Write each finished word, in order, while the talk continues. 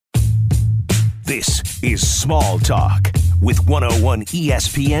This is Small Talk with 101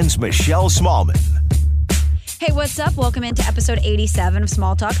 ESPN's Michelle Smallman. Hey, what's up? Welcome into episode 87 of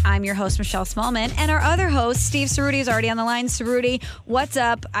Small Talk. I'm your host, Michelle Smallman, and our other host, Steve Cerruti, is already on the line. Cerruti, what's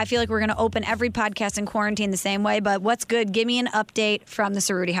up? I feel like we're going to open every podcast in quarantine the same way, but what's good? Give me an update from the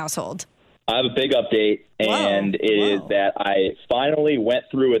Cerruti household. I have a big update, and it is that I finally went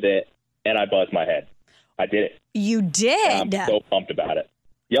through with it, and I buzzed my head. I did it. You did? I'm so pumped about it.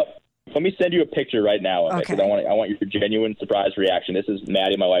 Yep. Let me send you a picture right now of it, because I want your genuine surprise reaction. This is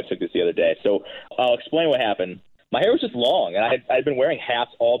Maddie, my wife, took this the other day. So I'll explain what happened. My hair was just long, and I'd been wearing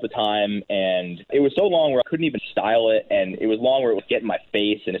hats all the time, and it was so long where I couldn't even style it, and it was long where it would get in my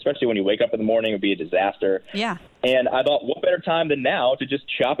face, and especially when you wake up in the morning, it would be a disaster. Yeah. And I thought, what better time than now to just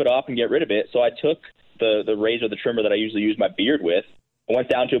chop it off and get rid of it? So I took the razor, the trimmer that I usually use my beard with. I went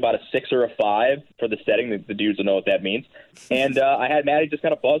down to about a 6 or a 5 for the setting. The dudes will know what that means. And I had Maddie just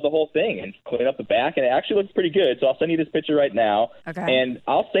kind of buzz the whole thing and clean up the back, and it actually looks pretty good. So I'll send you this picture right now. Okay. And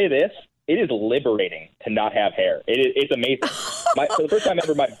I'll say this. It is liberating to not have hair. It's amazing. For the first time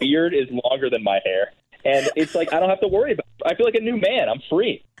ever, my beard is longer than my hair. And it's like I don't have to worry about it. I feel like a new man. I'm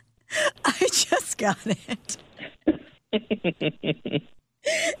free. I just got it.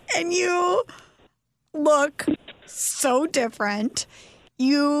 And you look so different.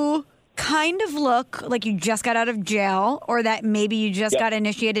 You kind of look like you just got out of jail, or that maybe you just got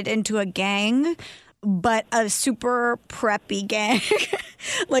initiated into a gang, but a super preppy gang,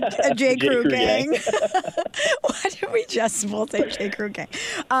 like a J. Crew gang. Why did we just both say J. Crew gang?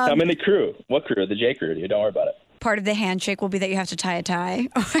 I'm in the crew. What crew? The J. Crew. Don't worry about it. Part of the handshake will be that you have to tie a tie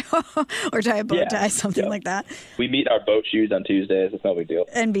or tie a bow tie, something like that. We meet our boat shoes on Tuesdays. It's no big deal.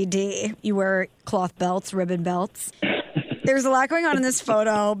 NBD. You wear cloth belts, ribbon belts. There's a lot going on in this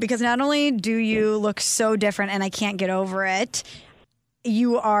photo because not only do you look so different, and I can't get over it,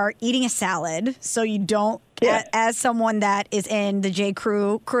 you are eating a salad. So you don't, as someone that is in the J.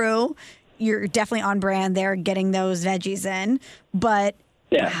 Crew, you're definitely on brand there, getting those veggies in. But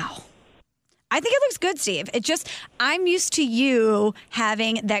wow. I think it looks good, Steve. It just, I'm used to you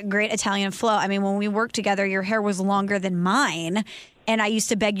having that great Italian flow. I mean, when we worked together, your hair was longer than mine. And I used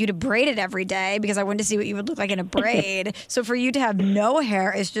to beg you to braid it every day because I wanted to see what you would look like in a braid. So for you to have no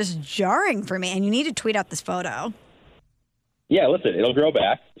hair is just jarring for me. And you need to tweet out this photo. Yeah, listen, it'll grow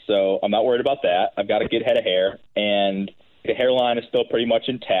back. So I'm not worried about that. I've got a good head of hair. And the hairline is still pretty much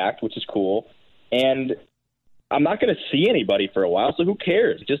intact, which is cool. And I'm not going to see anybody for a while, so who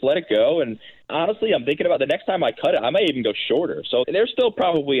cares? Just let it go. And honestly, I'm thinking about the next time I cut it, I might even go shorter. So there's still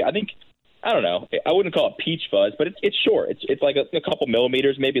probably, I don't know, I wouldn't call it peach fuzz, but it's short. It's like a couple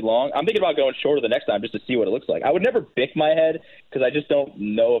millimeters, maybe long. I'm thinking about going shorter the next time just to see what it looks like. I would never bick my head because I just don't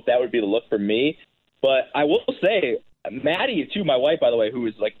know if that would be the look for me. But I will say, Maddie, too, my wife, by the way, who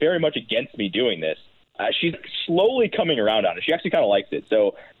is like very much against me doing this, she's slowly coming around on it. She actually kind of likes it.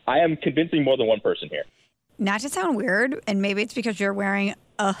 So I am convincing more than one person here. Not to sound weird, and maybe it's because you're wearing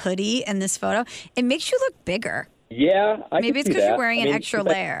a hoodie in this photo, it makes you look bigger. Yeah, maybe it's because you're wearing an extra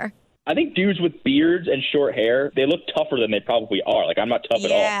layer. I think dudes with beards and short hair, they look tougher than they probably are. Like, I'm not tough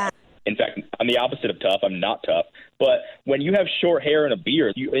at all. In fact, I'm the opposite of tough. I'm not tough. But when you have short hair and a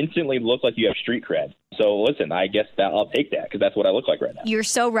beard, you instantly look like you have street cred. So listen, I guess that I'll take that because that's what I look like right now. You're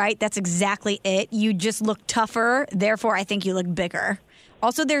so right. That's exactly it. You just look tougher. Therefore, I think you look bigger.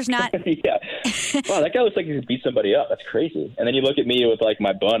 Also, there's not... Yeah. Wow, that guy looks like he could beat somebody up. That's crazy. And then you look at me with, like,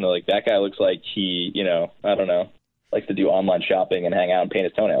 my bun. Like, that guy looks like he, I don't know, likes to do online shopping and hang out and paint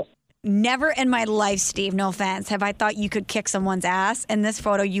his toenails. Never in my life, Steve, no offense, have I thought you could kick someone's ass. In this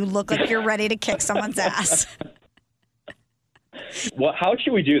photo, you look like you're ready to kick someone's ass. Well, how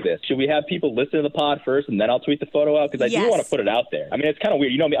should we do this? Should we have people listen to the pod first and then I'll tweet the photo out? Because I do want to put it out there. I mean, it's kind of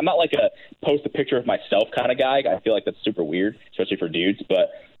weird. You know me, I'm not like a post a picture of myself kind of guy. I feel like that's super weird, especially for dudes. But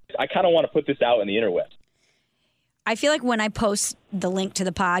I kind of want to put this out in the interwebs. I feel like when I post the link to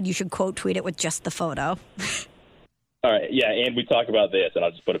the pod, you should quote tweet it with just the photo. All right. Yeah. And we talk about this and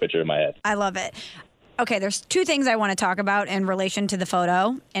I'll just put a picture in my head. I love it. Okay. There's two things I want to talk about in relation to the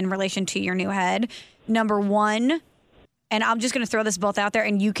photo, in relation to your new head. Number one, and I'm just going to throw this both out there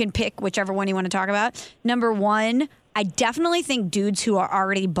and you can pick whichever one you want to talk about. Number one, I definitely think dudes who are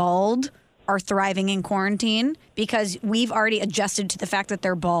already bald are thriving in quarantine because we've already adjusted to the fact that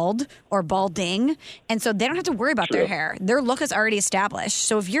they're bald or balding. And so they don't have to worry about their hair. Their look is already established.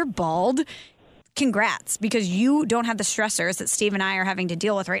 So if you're bald, congrats, because you don't have the stressors that Steve and I are having to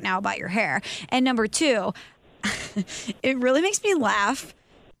deal with right now about your hair. And number two, it really makes me laugh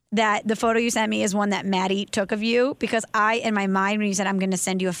that the photo you sent me is one that Maddie took of you, because I, in my mind, when you said I'm going to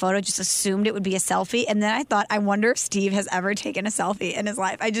send you a photo, just assumed it would be a selfie. And then I thought, I wonder if Steve has ever taken a selfie in his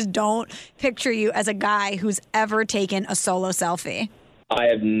life. I just don't picture you as a guy who's ever taken a solo selfie. I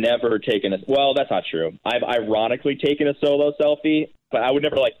have never taken well, that's not true. I've ironically taken a solo selfie, but I would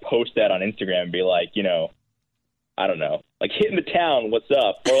never like post that on Instagram and be like, I don't know, like hitting the town, what's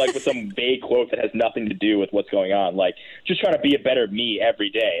up? Or like with some vague quote that has nothing to do with what's going on. Like just trying to be a better me every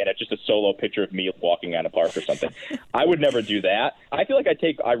day. And it's just a solo picture of me walking out of a park or something. I would never do that. I feel like I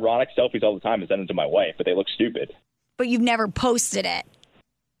take ironic selfies all the time and send them to my wife, but they look stupid. But you've never posted it.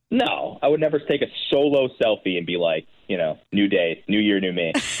 No, I would never take a solo selfie and be like, new day, new year, new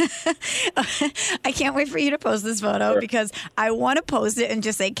me. I can't wait for you to post this photo because I want to post it and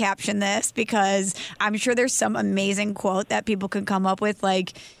just say caption this, because I'm sure there's some amazing quote that people could come up with,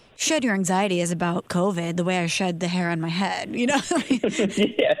 like, shed your anxiety is about COVID the way I shed the hair on my head, Yeah,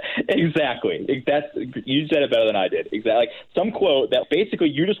 exactly. You said it better than I did. Exactly. Like some quote that basically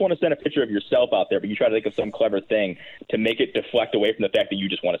you just want to send a picture of yourself out there, but you try to think of some clever thing to make it deflect away from the fact that you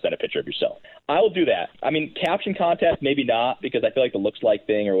just want to send a picture of yourself. I will do that. I mean, caption contest, maybe not, because I feel like the looks like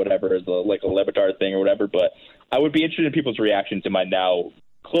thing or whatever is like a Levitard thing or whatever, but I would be interested in people's reaction to my now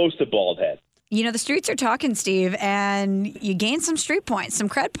close to bald head. The streets are talking, Steve, and you gained some street points, some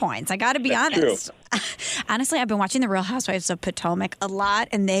cred points. I got to be honest. Honestly, I've been watching The Real Housewives of Potomac a lot,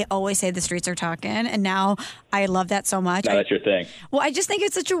 and they always say the streets are talking, and now I love that so much. Now that's your thing. Well, I just think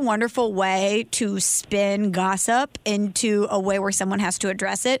it's such a wonderful way to spin gossip into a way where someone has to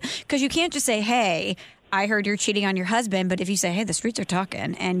address it, because you can't just say, hey, I heard you're cheating on your husband, but if you say, hey, the streets are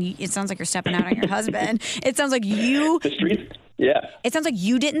talking, and it sounds like you're stepping out on your husband, it sounds like you... The streets... Yeah. It sounds like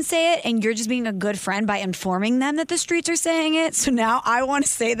you didn't say it, and you're just being a good friend by informing them that the streets are saying it. So now I want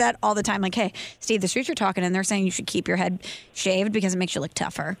to say that all the time. Like, hey, Steve, the streets are talking, and they're saying you should keep your head shaved because it makes you look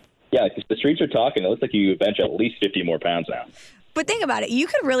tougher. Yeah, because the streets are talking. It looks like you bench at least 50 more pounds now. But think about it. You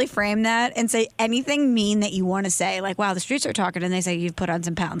could really frame that and say anything mean that you want to say. Like, wow, the streets are talking, and they say you've put on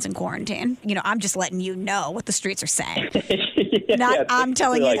some pounds in quarantine. I'm just letting you know what the streets are saying. I'm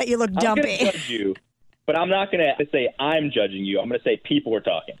telling you that you look dumpy. I'm gonna judge you. But I'm not going to say I'm judging you. I'm going to say people were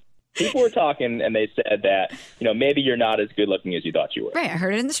talking. People were talking, and they said that, maybe you're not as good looking as you thought you were. Right, I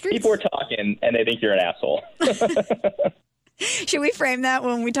heard it in the streets. People were talking, and they think you're an asshole. Should we frame that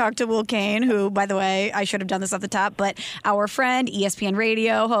when we talk to Will Cain, who, by the way, I should have done this off the top, but our friend, ESPN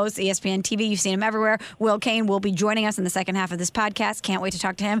radio host, ESPN TV, you've seen him everywhere. Will Cain will be joining us in the second half of this podcast. Can't wait to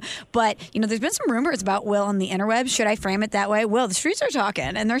talk to him. But, there's been some rumors about Will on the interwebs. Should I frame it that way? Will, the streets are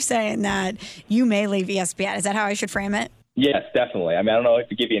talking, and they're saying that you may leave ESPN. Is that how I should frame it? Yes, definitely. I mean, I don't know if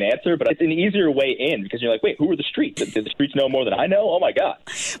to give you an answer, but it's an easier way in because you're like, wait, who are the streets? Did the streets know more than I know? Oh, my God.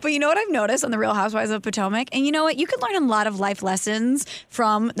 But you know what I've noticed on The Real Housewives of Potomac? And you know what? You can learn a lot of life lessons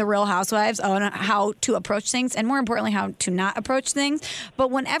from The Real Housewives on how to approach things and, more importantly, how to not approach things.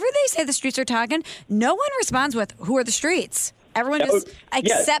 But whenever they say the streets are talking, no one responds with, who are the streets? Everyone just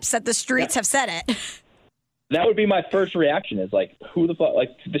accepts that the streets have said it. That would be my first reaction is like, who the fuck? Like,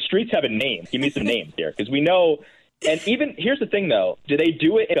 the streets have a name. Give me some names here because we know. And even here's the thing, though. Do they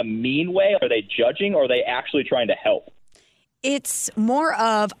do it in a mean way? Are they judging or are they actually trying to help? It's more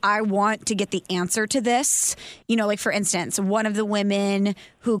of, I want to get the answer to this. Like, for instance, one of the women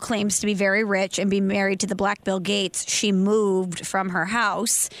who claims to be very rich and be married to the Black Bill Gates, she moved from her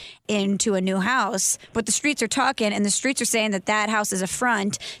house into a new house. But the streets are talking, and the streets are saying that that house is a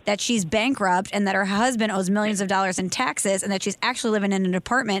front, that she's bankrupt, and that her husband owes millions of dollars in taxes, and that she's actually living in an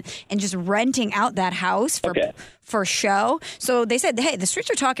apartment and just renting out that house for show. So they said, hey, the streets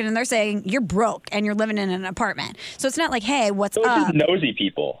are talking, and they're saying you're broke and you're living in an apartment. So it's not like, hey, what's up? It's just nosy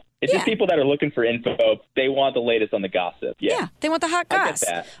people. It's just people that are looking for info. They want the latest on the gossip. Yeah, they want the hot goss. I get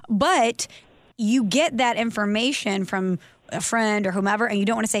that. But you get that information from a friend or whomever, and you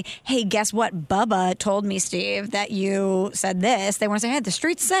don't want to say, hey, guess what? Bubba told me, Steve, that you said this. They want to say, hey, the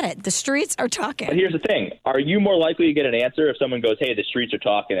streets said it. The streets are talking. But here's the thing. Are you more likely to get an answer if someone goes, hey, the streets are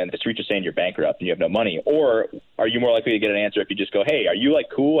talking and the streets are saying you're bankrupt and you have no money? Or are you more likely to get an answer if you just go, hey, are you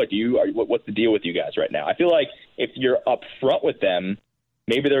cool? What's the deal with you guys right now? I feel like if you're upfront with them,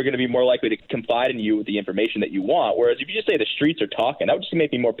 maybe they're going to be more likely to confide in you with the information that you want. Whereas if you just say the streets are talking, that would just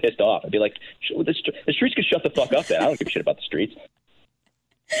make me more pissed off. I'd be like, the streets can shut the fuck up then. I don't give a shit about the streets.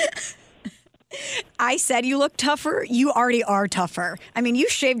 I said you look tougher. You already are tougher. I mean, you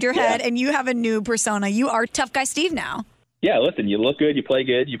shaved your head and you have a new persona. You are tough guy Steve now. Yeah, listen, you look good, you play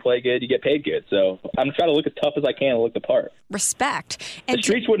good, you get paid good. So I'm trying to look as tough as I can and look the part. Respect. And the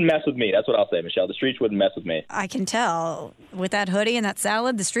streets wouldn't mess with me. That's what I'll say, Michelle. The streets wouldn't mess with me. I can tell. With that hoodie and that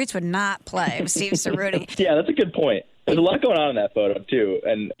salad, the streets would not play with Steve Cerruti. Yeah, that's a good point. There's a lot going on in that photo, too.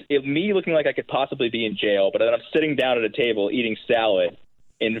 And me looking like I could possibly be in jail, but then I'm sitting down at a table eating salad,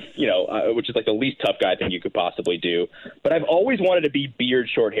 which is like the least tough guy thing you could possibly do. But I've always wanted to be beard,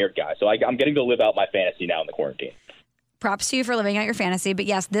 short-haired guy. So I'm getting to live out my fantasy now in the quarantine. Props to you for living out your fantasy. But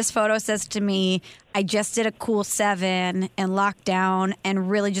yes, this photo says to me, I just did a cool 7 and lockdown and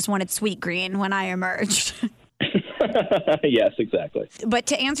really just wanted sweet green when I emerged. Yes, exactly. But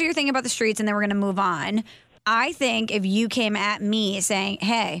to answer your thing about the streets, and then we're going to move on, I think if you came at me saying,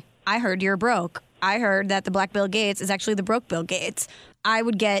 hey, I heard you're broke. I heard that the Black Bill Gates is actually the broke Bill Gates. I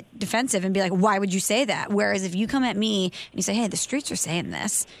would get defensive and be like, why would you say that? Whereas if you come at me and you say, hey, the streets are saying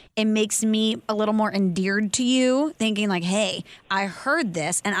this, it makes me a little more endeared to you, thinking like, hey, I heard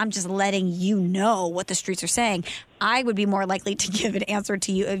this and I'm just letting you know what the streets are saying. I would be more likely to give an answer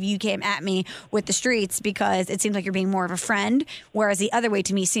to you if you came at me with the streets, because it seems like you're being more of a friend, whereas the other way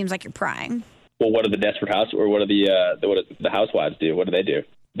to me seems like you're prying. Well, what do the desperate house, or what do the housewives do? What do they do?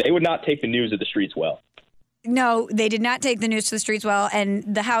 They would not take the news of the streets well. No, they did not take the news to the streets well. And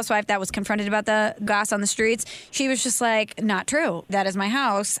the housewife that was confronted about the goss on the streets, she was just like, not true. That is my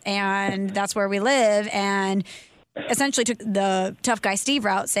house, and that's where we live. And essentially took the tough guy Steve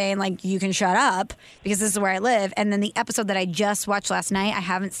route, saying, like, you can shut up because this is where I live. And then the episode that I just watched last night, I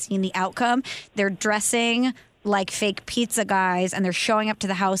haven't seen the outcome. They're dressing like fake pizza guys, and they're showing up to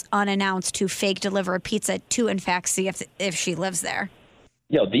the house unannounced to fake deliver a pizza to, in fact, see if she lives there.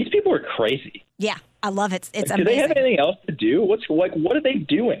 Yo, these people are crazy. Yeah, I love it. It's amazing. Do they have anything else to do? What are they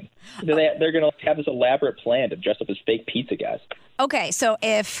doing? They're going to have this elaborate plan to dress up as fake pizza guys. Okay, so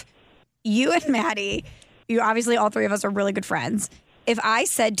if you and Maddie, obviously all three of us are really good friends. If I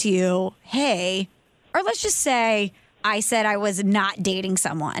said to you, hey, or let's just say I said I was not dating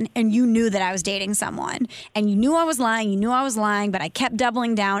someone and you knew that I was dating someone and you knew I was lying, but I kept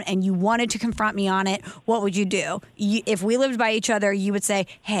doubling down and you wanted to confront me on it, what would you do? If we lived by each other, you would say,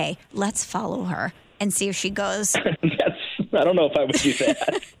 hey, let's follow her and see if she goes. I don't know if I would do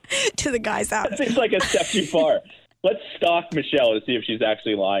that. To the guy's house. That seems like a step too far. Let's stalk Michelle to see if she's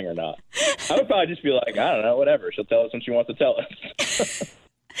actually lying or not. I would probably just be like, I don't know, whatever. She'll tell us when she wants to tell us.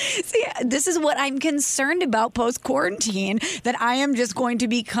 See, this is what I'm concerned about post-quarantine, that I am just going to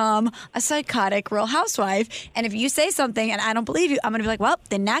become a psychotic Real Housewife. And if you say something and I don't believe you, I'm going to be like, well,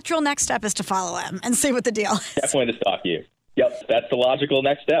 the natural next step is to follow him and see what the deal is. Definitely to stalk you. Yep, that's the logical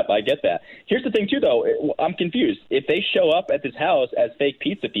next step. I get that. Here's the thing, too, though. I'm confused. If they show up at this house as fake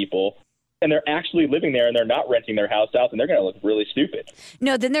pizza people and they're actually living there and they're not renting their house out, then they're going to look really stupid.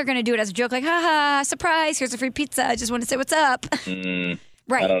 No, then they're going to do it as a joke, like, haha, surprise, here's a free pizza. I just want to say what's up.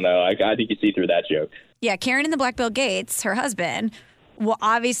 Right. I don't know. I think you see through that joke. Yeah, Karen and the Black Bill Gates, her husband, will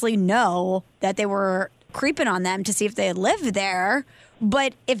obviously know that they were creeping on them to see if they lived there.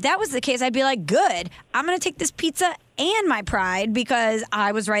 But if that was the case, I'd be like, good, I'm going to take this pizza and my pride because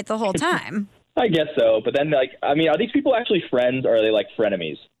I was right the whole time. I guess so. But then, are these people actually friends or are they like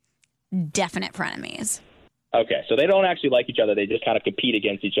frenemies? Definite frenemies. Okay, so they don't actually like each other. They just kind of compete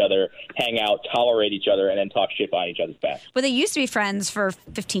against each other, hang out, tolerate each other, and then talk shit behind each other's back. But they used to be friends for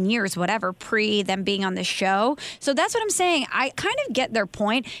 15 years, whatever, pre them being on the show. So that's what I'm saying. I kind of get their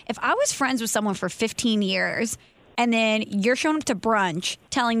point. If I was friends with someone for 15 years and then you're showing up to brunch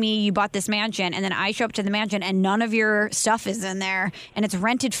telling me you bought this mansion, and then I show up to the mansion and none of your stuff is in there and it's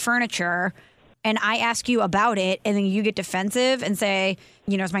rented furniture, and I ask you about it, and then you get defensive and say,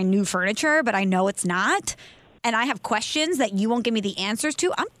 it's my new furniture, but I know it's not, and I have questions that you won't give me the answers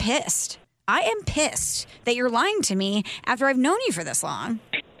to, I'm pissed. I am pissed that you're lying to me after I've known you for this long.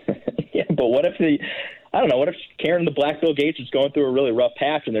 Yeah, but what if what if Karen and the Black Bill Gates is going through a really rough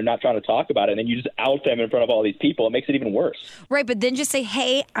patch and they're not trying to talk about it, and then you just out them in front of all these people? It makes it even worse. Right, but then just say,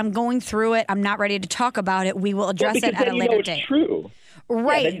 hey, I'm going through it. I'm not ready to talk about it. We will address it at a later date. It's true.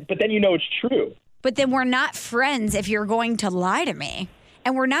 Right. Yeah, but then it's true. But then we're not friends if you're going to lie to me.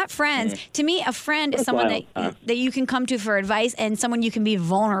 And we're not friends. To me, a friend is someone that you can come to for advice and someone you can be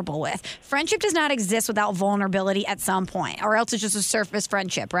vulnerable with. Friendship does not exist without vulnerability at some point, or else it's just a surface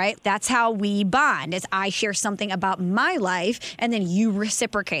friendship, right? That's how we bond, is I share something about my life and then you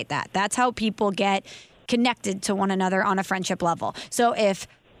reciprocate that. That's how people get connected to one another on a friendship level. So if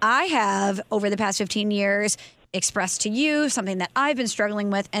I have, over the past 15 years, express to you something that I've been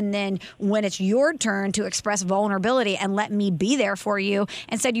struggling with, and then when it's your turn to express vulnerability and let me be there for you,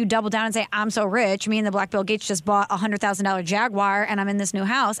 instead you double down and say, I'm so rich, me and the Black Bill Gates just bought a $100,000 Jaguar and I'm in this new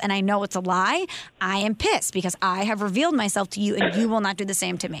house and I know it's a lie, I am pissed because I have revealed myself to you and you will not do the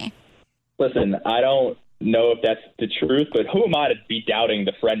same to me. Listen, I don't know if that's the truth, but who am I to be doubting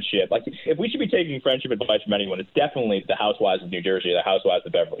the friendship? Like, if we should be taking friendship advice from anyone, it's definitely the Housewives of New Jersey, the Housewives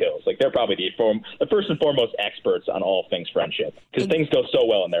of Beverly Hills. Like, they're probably the first and foremost experts on all things friendship because things go so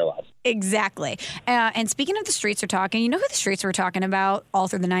well in their lives. Exactly. And speaking of the streets are talking, you know who the streets were talking about all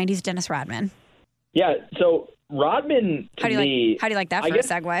through the 90s? Dennis Rodman. Yeah, so Rodman, to me... How do you like that for a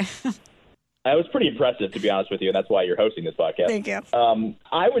segue? I was pretty impressive, to be honest with you, and that's why you're hosting this podcast. Thank you.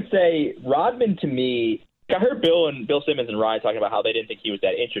 I would say Rodman, to me, I heard Bill Simmons and Ryan talking about how they didn't think he was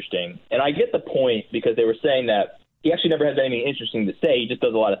that interesting, and I get the point because they were saying that he actually never has anything interesting to say. He just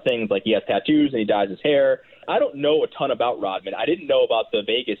does a lot of things, like he has tattoos and he dyes his hair. I don't know a ton about Rodman. I didn't know about the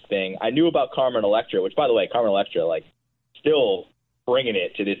Vegas thing. I knew about Carmen Electra, which, by the way, Carmen Electra, like, still bringing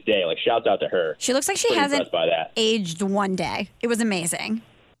it to this day. Like, shouts out to her. She looks like she hasn't aged one day. It was amazing.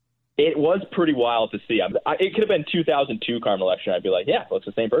 It was pretty wild to see. It could have been 2002 Carmen Electra. I'd be like, yeah, looks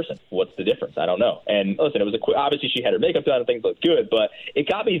the same person. What's the difference? I don't know. And listen, it was obviously she had her makeup done and things looked good, but it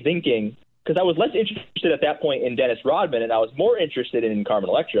got me thinking because I was less interested at that point in Dennis Rodman and I was more interested in Carmen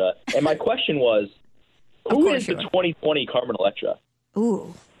Electra. And my question was, who is the 2020 Carmen Electra?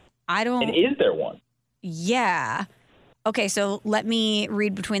 Ooh, I don't. And is there one? Yeah. Okay, so let me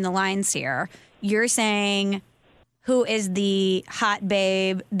read between the lines here. You're saying who is the hot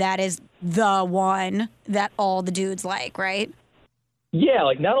babe that is the one that all the dudes like, right? Yeah,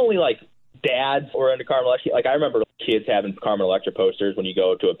 like not only like dads or into Carmen Electra. Like I remember kids having Carmen Electra posters when you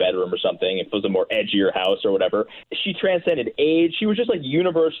go to a bedroom or something. If it was a more edgier house or whatever. She transcended age. She was just like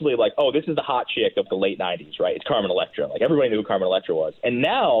universally like, oh, this is the hot chick of the late 90s, right? It's Carmen Electra. Like everybody knew who Carmen Electra was. And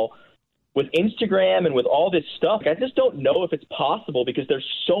now with Instagram and with all this stuff, I just don't know if it's possible because there's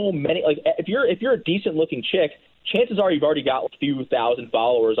so many. Like if you're a decent looking chick, chances are you've already got a few thousand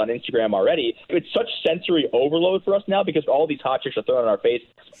followers on Instagram already. It's such sensory overload for us now because all these hot chicks are thrown in our face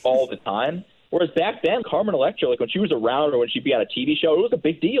all the time. Whereas back then, Carmen Electra, like when she was around or when she'd be on a TV show, it was a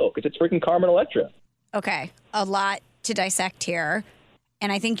big deal because it's freaking Carmen Electra. Okay, a lot to dissect here,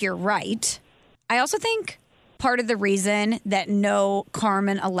 and I think you're right. I also think part of the reason that no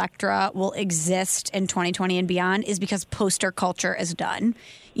Carmen Electra will exist in 2020 and beyond is because poster culture is done.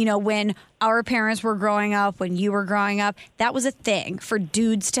 You know, when our parents were growing up, when you were growing up, that was a thing for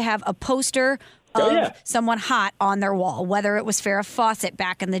dudes to have a poster of someone hot on their wall, whether it was Farrah Fawcett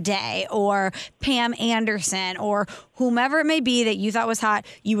back in the day or Pam Anderson or whomever it may be that you thought was hot.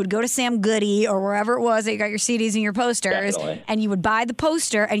 You would go to Sam Goody or wherever it was that you got your CDs and your posters, and you would buy the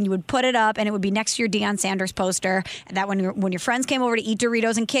poster and you would put it up, and it would be next to your Deion Sanders poster. And that when your friends came over to eat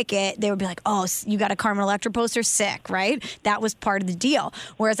Doritos and kick it, they would be like, "Oh, you got a Carmen Electra poster? Sick!" Right? That was part of the deal.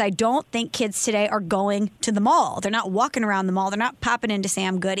 Whereas I don't think kids today are going to the mall. They're not walking around the mall. They're not popping into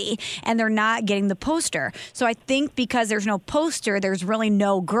Sam Goody, and they're not getting the poster. So I think because there's no poster, there's really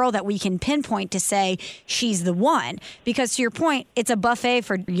no girl that we can pinpoint to say she's the one. Because to your point, it's a buffet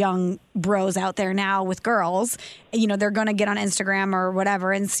for young bros out there now with girls. You know, they're going to get on Instagram or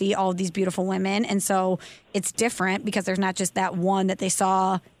whatever and see all of these beautiful women. And so it's different because there's not just that one that they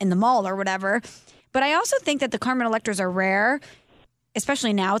saw in the mall or whatever. But I also think that the Carmen Electras are rare.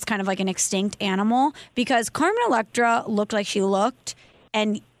 Especially now, it's kind of like an extinct animal because Carmen Electra looked like she looked.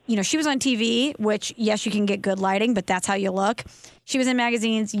 And, you know, she was on TV, which, yes, you can get good lighting, but that's how you look. She was in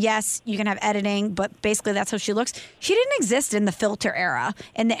magazines. Yes, you can have editing, but basically that's how she looks. She didn't exist in the filter era,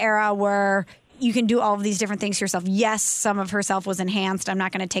 in the era where you can do all of these different things to yourself. Yes, some of herself was enhanced. I'm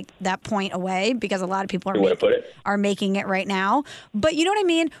not going to take that point away because a lot of people are making it right now. But you know what I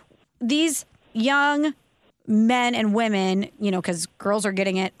mean? These young men and women, you know, because girls are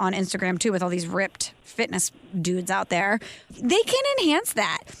getting it on Instagram too with all these ripped fitness dudes out there. They can enhance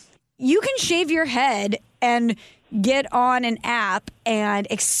that. You can shave your head and get on an app and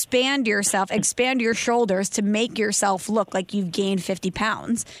expand yourself, expand your shoulders to make yourself look like you've gained 50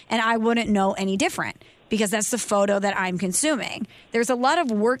 pounds. And I wouldn't know any different because that's the photo that I'm consuming. There's a lot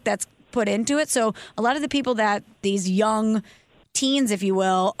of work that's put into it. So a lot of the people that these young teens, if you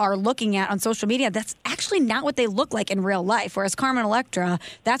will, are looking at on social media, that's actually not what they look like in real life. Whereas Carmen Electra,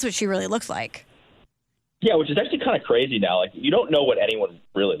 that's what she really looks like. Yeah, which is actually kind of crazy now. Like, you don't know what anyone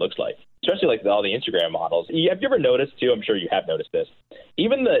really looks like, especially like all the Instagram models. Have you ever noticed, too, I'm sure you have noticed this,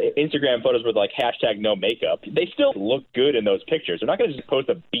 even the Instagram photos with like hashtag no makeup, they still look good in those pictures. They're not going to just post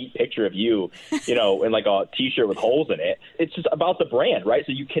a beat picture of you, you know, in like a T-shirt with holes in it. It's just about the brand, right?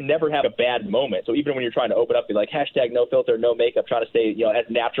 So you can never have a bad moment. So even when you're trying to open up, be like hashtag no filter, no makeup, trying to stay, you know, as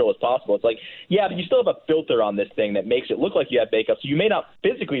natural as possible. It's like, yeah, but you still have a filter on this thing that makes it look like you have makeup. So you may not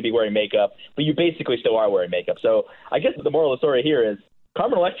physically be wearing makeup, but you basically still are wearing makeup. So I guess the moral of the story here is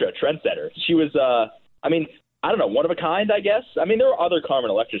Carmen Electra, trendsetter. She was, I don't know, one of a kind, I guess. I mean, there were other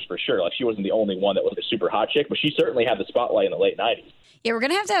Carmen Electras for sure. Like, she wasn't the only one that was a super hot chick, but she certainly had the spotlight in the late 90s. Yeah, we're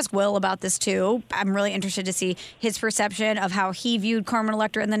going to have to ask Will about this, too. I'm really interested to see his perception of how he viewed Carmen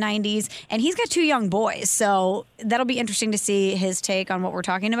Electra in the 90s. And he's got 2 young boys, so that'll be interesting to see his take on what we're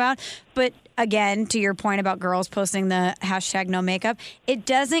talking about. But again, to your point about girls posting the hashtag no makeup, it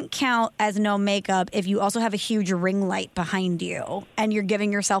doesn't count as no makeup if you also have a huge ring light behind you and you're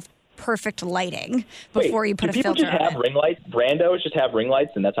giving yourself perfect lighting before you put a filter on it. Do people just have ring lights? Brandos just have ring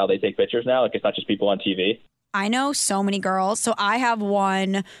lights, and that's how they take pictures now? Like, it's not just people on TV? I know so many girls. So I have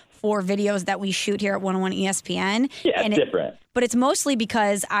one for videos that we shoot here at 101 ESPN. Yeah, it's different. But it's mostly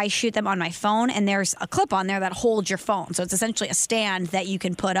because I shoot them on my phone, and there's a clip on there that holds your phone. So it's essentially a stand that you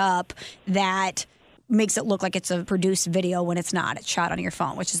can put up that makes it look like it's a produced video when it's not. It's shot on your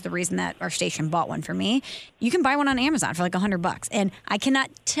phone, which is the reason that our station bought one for me. You can buy one on Amazon for like $100. And I cannot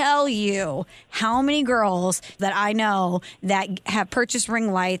tell you how many girls that I know that have purchased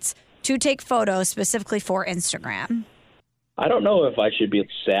ring lights to take photos specifically for Instagram. I don't know if I should be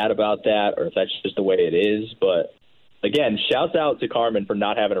sad about that or if that's just the way it is, but again, shouts out to Carmen for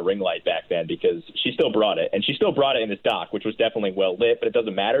not having a ring light back then, because she still brought it, and she still brought it in this doc, which was definitely well lit, but it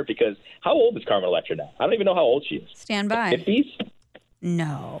doesn't matter because how old is Carmen Electra now? I don't even know how old she is. Stand by. 50s?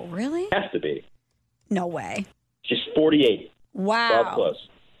 No, really? Has to be. No way. She's 48. Wow. All close.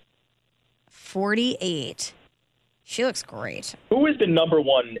 48. She looks great. Who is the number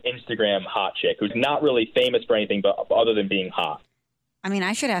one Instagram hot chick who's not really famous for anything but other than being hot? I mean,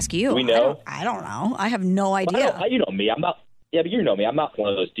 I should ask you. Do we know? I don't know. I have no idea. Well, you know me. I'm not. Yeah, but you know me. I'm not one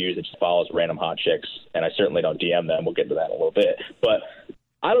of those dudes that just follows random hot chicks, and I certainly don't DM them. We'll get into that in a little bit. But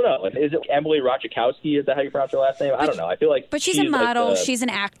I don't know. Is it Emily Ratajkowski? Is that how you pronounce her last name? I don't know. I feel like But she's a model. She's an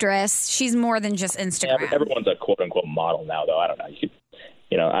actress. She's more than just Instagram. Yeah, everyone's a quote-unquote model now, though. I don't know.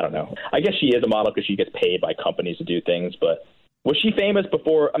 I don't know. I guess she is a model because she gets paid by companies to do things, but was she famous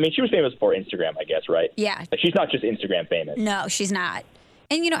before? I mean, she was famous before Instagram, I guess, right? Yeah. Like, she's not just Instagram famous. No, she's not.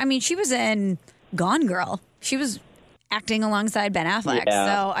 And, I mean, she was in Gone Girl. She was acting alongside Ben Affleck. Yeah.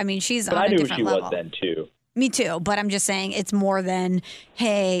 So, I mean, she's but on I a knew different she level. was then, too. Me too. But I'm just saying it's more than,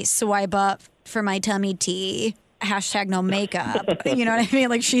 hey, swipe up for my tummy tea, hashtag no makeup. You know what I mean?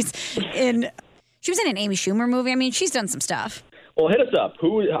 Like, she was in an Amy Schumer movie. I mean, she's done some stuff. Well, hit us up.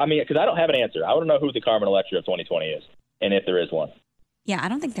 Because I don't have an answer. I want to know who the Carmen Electra of 2020 is, and if there is one. Yeah, I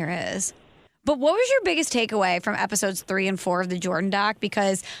don't think there is. But what was your biggest takeaway from episodes 3 and 4 of the Jordan doc?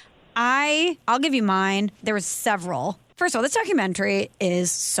 Because I'll give you mine. There was several. First of all, this documentary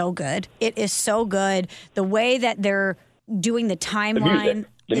is so good. It is so good. The way that they're doing the timeline.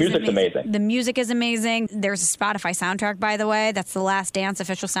 The music's amazing. The music is amazing. There's a Spotify soundtrack, by the way. That's the Last Dance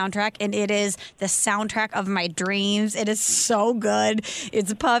official soundtrack. And it is the soundtrack of my dreams. It is so good.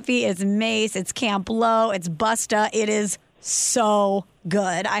 It's Puffy. It's Mace. It's Camp Lo. It's Busta. It is so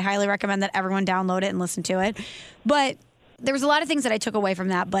good. I highly recommend that everyone download it and listen to it. But there was a lot of things that I took away from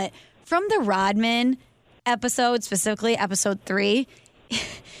that. But from the Rodman episode, specifically episode 3,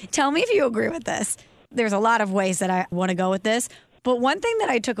 tell me if you agree with this. There's a lot of ways that I want to go with this. But one thing that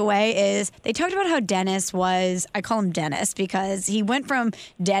I took away is they talked about how Dennis was, I call him Dennis because he went from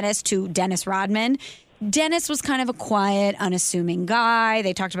Dennis to Dennis Rodman. Dennis was kind of a quiet, unassuming guy.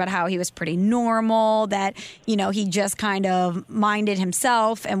 They talked about how he was pretty normal, that, he just kind of minded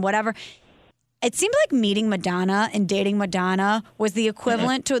himself and whatever. It seemed like meeting Madonna and dating Madonna was the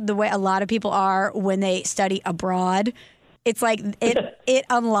equivalent to the way a lot of people are when they study abroad. It's like it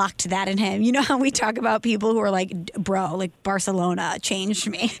unlocked that in him. You know how we talk about people who are like, bro, like Barcelona changed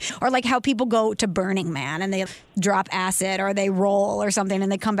me. Or like how people go to Burning Man and they drop acid or they roll or something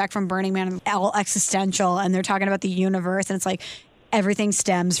and they come back from Burning Man and all existential and they're talking about the universe and it's like everything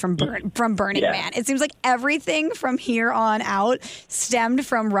stems from Burning Man. It seems like everything from here on out stemmed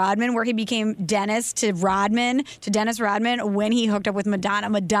from Rodman, where he became Dennis to Dennis Rodman when he hooked up with Madonna.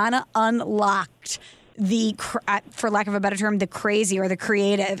 Madonna unlocked for lack of a better term, the crazy or the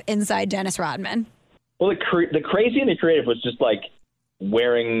creative inside Dennis Rodman. Well, the crazy and the creative was just like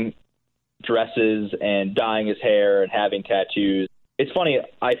wearing dresses and dyeing his hair and having tattoos. It's funny.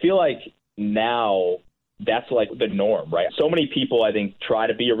 I feel like now that's like the norm, right? So many people, I think, try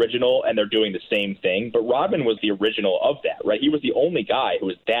to be original and they're doing the same thing. But Rodman was the original of that, right? He was the only guy who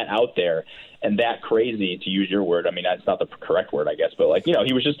was that out there and that crazy, to use your word. I mean, that's not the correct word, I guess. But, like,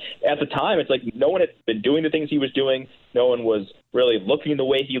 he was just, at the time, it's like no one had been doing the things he was doing. No one was really looking the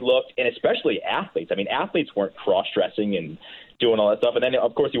way he looked, and especially athletes. I mean, athletes weren't cross-dressing and doing all that stuff. And then,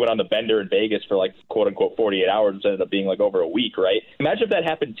 of course, he went on the bender in Vegas for, like, quote-unquote 48 hours, which ended up being, like, over a week, right? Imagine if that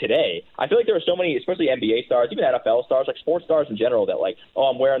happened today. I feel like there are so many, especially NBA stars, even NFL stars, like sports stars in general, that, like, oh,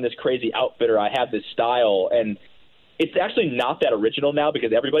 I'm wearing this crazy outfit or I have this style. And it's actually not that original now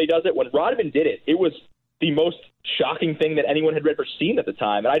because everybody does it. When Rodman did it, it was the most shocking thing that anyone had ever seen at the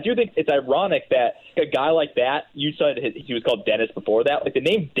time. And I do think it's ironic that a guy like that, you said he was called Dennis before that. Like, the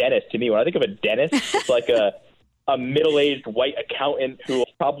name Dennis, to me, when I think of a dentist, it's like a middle-aged white accountant who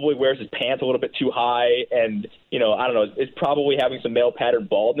probably wears his pants a little bit too high and, you know, I don't know, is probably having some male pattern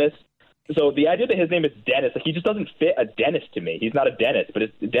baldness. So the idea that his name is Dennis, like, he just doesn't fit a dentist to me. He's not a dentist, but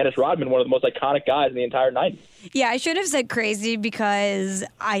it's Dennis Rodman, one of the most iconic guys in the entire 90s. Yeah, I should have said crazy because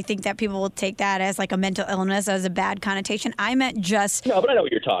I think that people will take that as like a mental illness, as a bad connotation. I meant just... No, but I know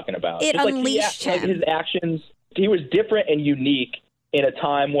what you're talking about. It just unleashed him. Like his actions, he was different and unique in a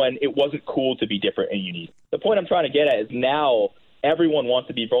time when it wasn't cool to be different and unique. The point I'm trying to get at is now everyone wants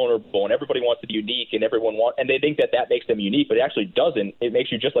to be vulnerable and everybody wants to be unique and and they think that makes them unique, but it actually doesn't. It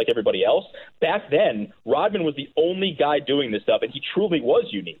makes you just like everybody else. Back then, Rodman was the only guy doing this stuff, and he truly was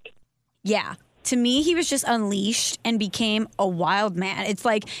unique. Yeah. To me, he was just unleashed and became a wild man. It's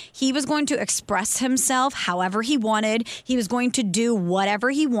like he was going to express himself however he wanted. He was going to do whatever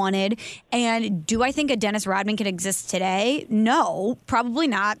he wanted. And do I think a Dennis Rodman can exist today? No, probably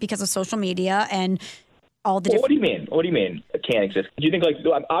not, because of social media and all the What do you mean? What do you mean it can't exist? Do you think, like,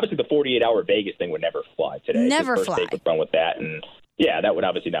 obviously the 48-hour Vegas thing would never fly today? Never fly. First Take would run with that, and yeah, that would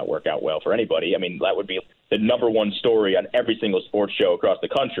obviously not work out well for anybody. I mean, that would be the number one story on every single sports show across the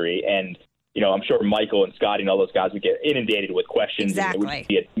country, and you know, I'm sure Michael and Scotty and all those guys would get inundated with questions. Exactly. And it would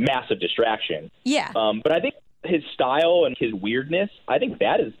be a massive distraction. Yeah. But I think his style and his weirdness, I think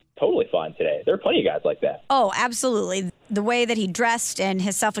that is totally fine today. There are plenty of guys like that. Oh, absolutely. The way that he dressed and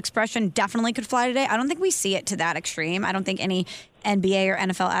his self-expression definitely could fly today. I don't think we see it to that extreme. I don't think any NBA or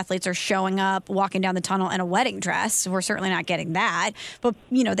NFL athletes are showing up, walking down the tunnel in a wedding dress. We're certainly not getting that. But,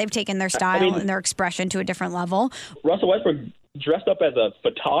 you know, they've taken their style and their expression to a different level. Russell Westbrook dressed up as a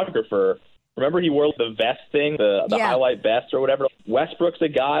photographer. Remember he wore the vest thing, the highlight vest or whatever? Westbrook's a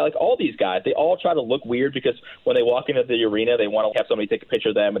guy, like all these guys, they all try to look weird because when they walk into the arena, they want to have somebody take a picture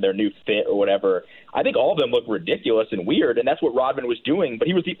of them and their new fit or whatever. I think all of them look ridiculous and weird, and that's what Rodman was doing, but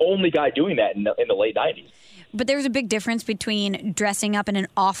he was the only guy doing that in the late 90s. But there's a big difference between dressing up in an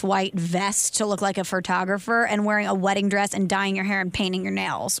off-white vest to look like a photographer and wearing a wedding dress and dyeing your hair and painting your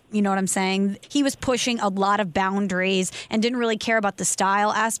nails. You know what I'm saying? He was pushing a lot of boundaries and didn't really care about the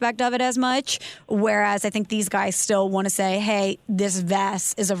style aspect of it as much, whereas I think these guys still want to say, hey, this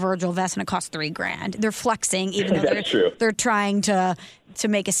vest is a Virgil vest and it costs $3,000. They're flexing even though they're trying to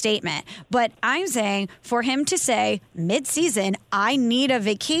make a statement. But I'm saying for him to say mid-season, I need a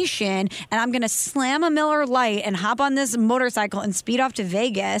vacation and I'm going to slam a Miller Lite and hop on this motorcycle and speed off to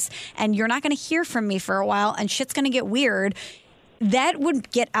Vegas and you're not going to hear from me for a while and shit's going to get weird, that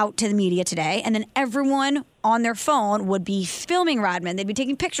would get out to the media today, and then everyone on their phone would be filming Rodman. They'd be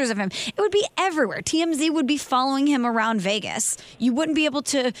taking pictures of him. It would be everywhere. TMZ would be following him around Vegas. You wouldn't be able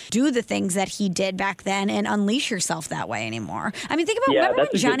to do the things that he did back then and unleash yourself that way anymore. I mean, think about remember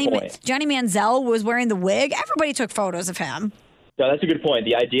when Johnny Manziel was wearing the wig? Everybody took photos of him. No, that's a good point.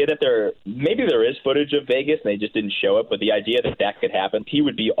 The idea that maybe there is footage of Vegas and they just didn't show it, but the idea that could happen, he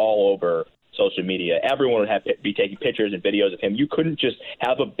would be all over social media. Everyone would be taking pictures and videos of him. You couldn't just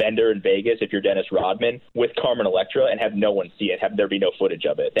have a bender in Vegas if you're Dennis Rodman with Carmen Electra and have no one see it, have there be no footage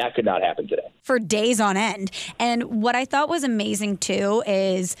of it. That could not happen today. For days on end. And what I thought was amazing, too,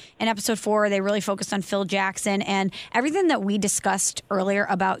 is in episode 4, they really focused on Phil Jackson and everything that we discussed earlier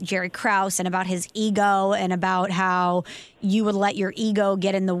about Jerry Krause and about his ego and about how you would let your ego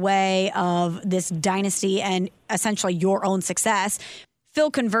get in the way of this dynasty and essentially your own success. Phil,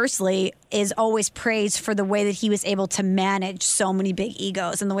 conversely, is always praised for the way that he was able to manage so many big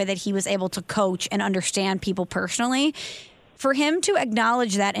egos and the way that he was able to coach and understand people personally. For him to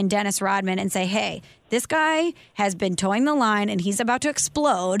acknowledge that in Dennis Rodman and say, hey, this guy has been towing the line and he's about to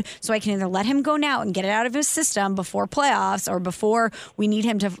explode, so I can either let him go now and get it out of his system before playoffs or before we need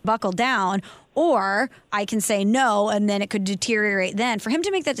him to buckle down, or I can say no and then it could deteriorate then. For him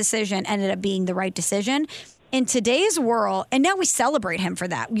to make that decision ended up being the right decision. In today's world, and now we celebrate him for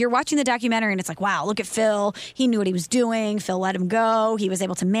that. You're watching the documentary and it's like, wow, look at Phil. He knew what he was doing. Phil let him go. He was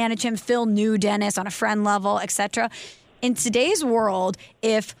able to manage him. Phil knew Dennis on a friend level, etc. In today's world,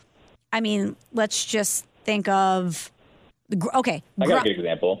 let's just think of, okay. I got a good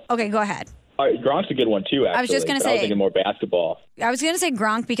example. Okay, go ahead. All right, Gronk's a good one too, actually. I was just going to say. I was thinking more basketball. I was going to say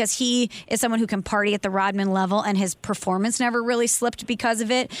Gronk because he is someone who can party at the Rodman level and his performance never really slipped because of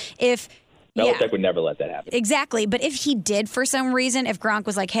it. If Belichick would never let that happen. Exactly. But if he did, for some reason, if Gronk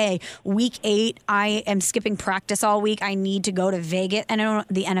was like, hey, week 8, I am skipping practice all week. I need to go to Vegas. And I know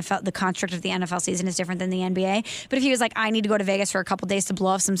the construct of the NFL season is different than the NBA. But if he was like, I need to go to Vegas for a couple days to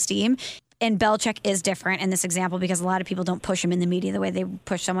blow off some steam. And Belichick is different in this example because a lot of people don't push him in the media the way they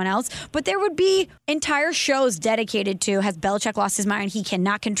push someone else. But there would be entire shows dedicated to, has Belichick lost his mind? He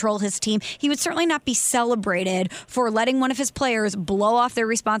cannot control his team. He would certainly not be celebrated for letting one of his players blow off their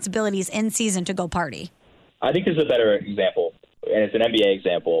responsibilities in season to go party. I think this is a better example, and it's an NBA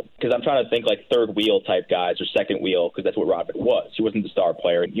example, because I'm trying to think like third wheel type guys or second wheel, because that's what Rodman was. He wasn't the star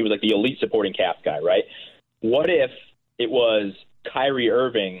player. He was like the elite supporting cast guy, right? What if it was Kyrie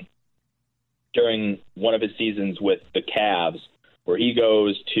Irving during one of his seasons with the Cavs, where he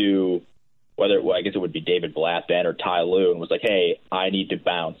goes to I guess it would be David Blatt then or Ty Lue, and was like, hey, I need to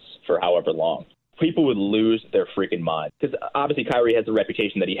bounce for however long. People would lose their freaking mind. Because obviously Kyrie has the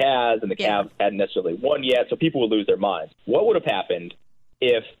reputation that he has, and the Cavs hadn't necessarily won yet, so people would lose their minds. What would have happened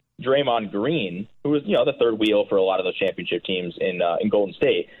if Draymond Green, who was the third wheel for a lot of those championship teams in Golden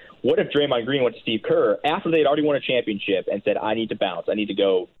State, what if Draymond Green went to Steve Kerr after they had already won a championship and said, I need to bounce, I need to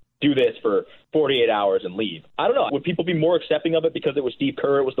go do this for 48 hours and leave? I don't know. Would people be more accepting of it because it was Steve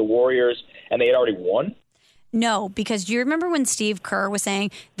Kerr, it was the Warriors, and they had already won? No, because do you remember when Steve Kerr was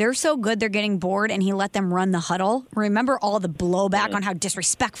saying they're so good they're getting bored and he let them run the huddle? Remember all the blowback on how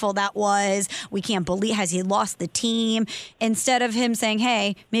disrespectful that was? We can't believe, has he lost the team? Instead of him saying,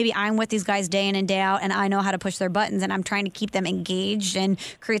 hey, maybe I'm with these guys day in and day out and I know how to push their buttons and I'm trying to keep them engaged and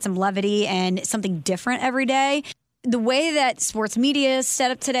create some levity and something different every day. The way that sports media is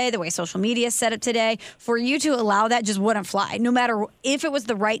set up today, the way social media is set up today, for you to allow that just wouldn't fly. No matter if it was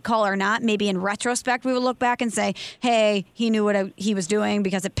the right call or not, maybe in retrospect we would look back and say, hey, he knew what he was doing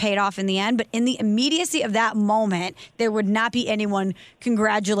because it paid off in the end. But in the immediacy of that moment, there would not be anyone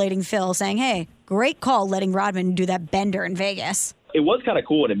congratulating Phil saying, hey, great call letting Rodman do that bender in Vegas. It was kind of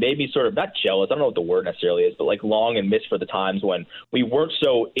cool, and it made me sort of, not jealous, I don't know what the word necessarily is, but like long and miss for the times when we weren't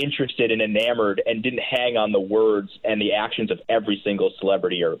so interested and enamored and didn't hang on the words and the actions of every single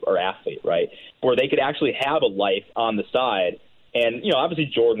celebrity or athlete, right? Where they could actually have a life on the side. And,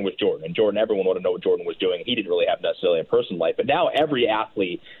 obviously Jordan was Jordan, and Jordan, everyone wanted to know what Jordan was doing. He didn't really have necessarily a personal life. But now every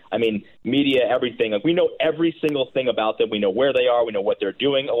athlete, media, everything, like we know every single thing about them. We know where they are. We know what they're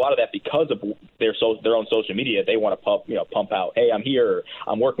doing. A lot of that because of their own social media. They want to pump out, hey, I'm here, or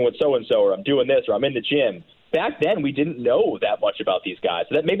I'm working with so-and-so, or I'm doing this, or I'm in the gym. Back then, we didn't know that much about these guys.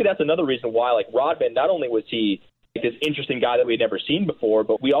 So maybe that's another reason why, like Rodman, not only was he this interesting guy that we'd never seen before,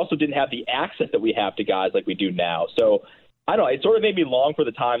 but we also didn't have the access that we have to guys like we do now. So I don't know. It sort of made me long for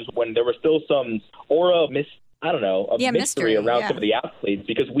the times when there was still some aura of mystery around some of the athletes,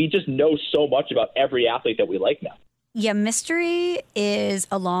 because we just know so much about every athlete that we like now. Yeah, mystery is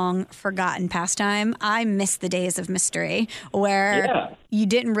a long forgotten pastime. I miss the days of mystery where you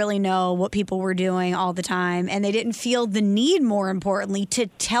didn't really know what people were doing all the time, and they didn't feel the need, more importantly, to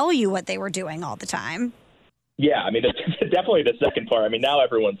tell you what they were doing all the time. Yeah, that's definitely the second part. Now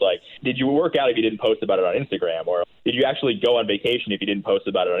everyone's like, did you work out if you didn't post about it on Instagram? Or did you actually go on vacation if you didn't post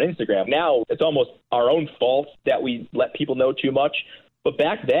about it on Instagram? Now it's almost our own fault that we let people know too much. But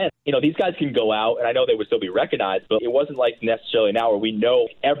back then, these guys can go out, and I know they would still be recognized, but it wasn't like necessarily now where we know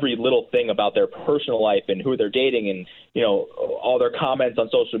every little thing about their personal life and who they're dating and, all their comments on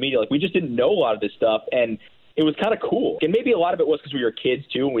social media. Like, we just didn't know a lot of this stuff, and it was kind of cool. And maybe a lot of it was because we were kids,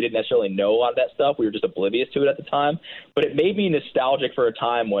 too, and we didn't necessarily know a lot of that stuff. We were just oblivious to it at the time. But it made me nostalgic for a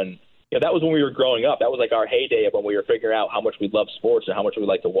time when, that was when we were growing up. That was like our heyday of when we were figuring out how much we love sports and how much we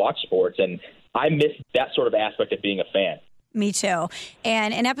like to watch sports. And I miss that sort of aspect of being a fan. Me too.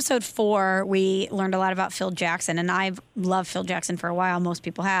 And in episode 4, we learned a lot about Phil Jackson. And I've loved Phil Jackson for a while. Most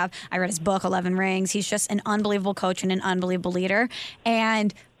people have. I read his book, 11 Rings. He's just an unbelievable coach and an unbelievable leader.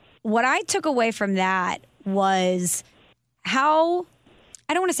 And what I took away from that was how,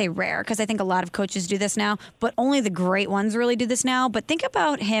 I don't want to say rare, because I think a lot of coaches do this now, but only the great ones really do this now. But think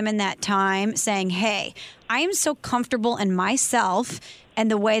about him in that time saying, hey, I am so comfortable in myself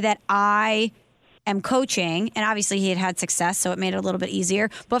and the way that I am coaching, and obviously he had success, so it made it a little bit easier,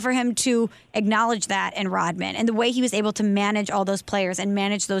 but for him to acknowledge that in Rodman and the way he was able to manage all those players and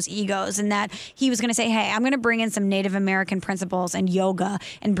manage those egos, and that he was going to say, hey, I'm going to bring in some Native American principles and yoga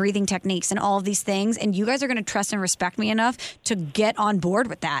and breathing techniques and all of these things, and you guys are going to trust and respect me enough to get on board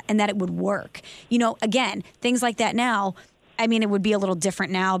with that and that it would work. Again, things like that now, it would be a little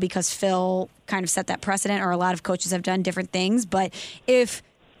different now because Phil kind of set that precedent, or a lot of coaches have done different things, but if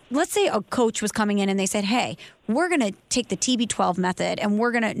let's say a coach was coming in and they said, hey, we're going to take the TB12 method and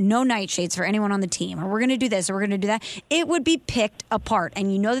we're going to no nightshades for anyone on the team, or we're going to do this, or we're going to do that. It would be picked apart.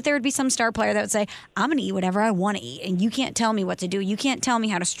 And you know that there would be some star player that would say, I'm going to eat whatever I want to eat. And you can't tell me what to do. You can't tell me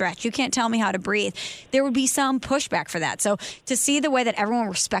how to stretch. You can't tell me how to breathe. There would be some pushback for that. So to see the way that everyone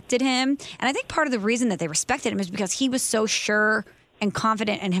respected him, and I think part of the reason that they respected him is because he was so sure and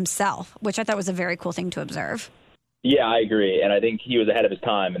confident in himself, which I thought was a very cool thing to observe. Yeah, I agree. And I think he was ahead of his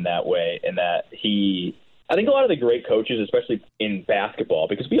time in that way, in that I think a lot of the great coaches, especially in basketball,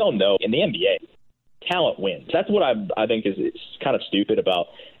 because we all know in the NBA, talent wins. That's what I think is kind of stupid about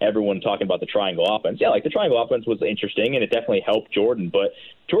everyone talking about the triangle offense. Yeah, like the triangle offense was interesting, and it definitely helped Jordan, but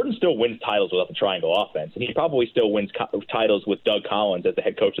Jordan still wins titles without the triangle offense, and he probably still wins titles with Doug Collins as the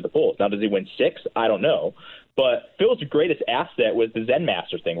head coach of the Bulls. Now, does he win 6? I don't know. But Phil's greatest asset was the Zen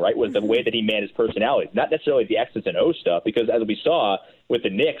Master thing, right? Was the way that he managed personalities, not necessarily the X's and O's stuff. Because as we saw with the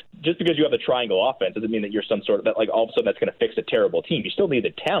Knicks, just because you have the triangle offense doesn't mean that you're some sort of like all of a sudden that's going to fix a terrible team. You still need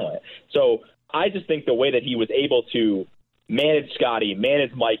the talent. So I just think the way that he was able to manage Scottie,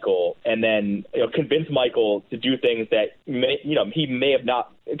 manage Michael, and then convince Michael to do things that he may have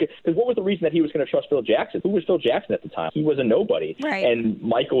not. Because what was the reason that he was going to trust Phil Jackson? Who was Phil Jackson at the time? He was a nobody. Right. And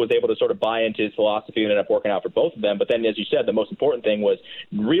Michael was able to sort of buy into his philosophy and ended up working out for both of them. But then, as you said, the most important thing was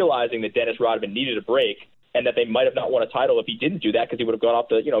realizing that Dennis Rodman needed a break, and that they might have not won a title if he didn't do that, because he would have gone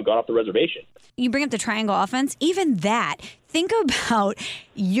off the reservation. You bring up the triangle offense. Even that, think about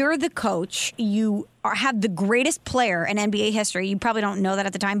you're the coach. You have the greatest player in NBA history. You probably don't know that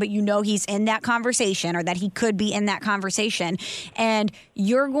at the time, but you know he's in that conversation, or that he could be in that conversation. And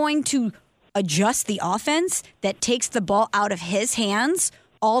you're going to adjust the offense that takes the ball out of his hands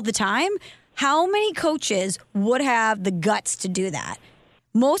all the time. How many coaches would have the guts to do that?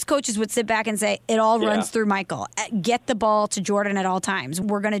 Most coaches would sit back and say, it all runs through Michael. Get the ball to Jordan at all times.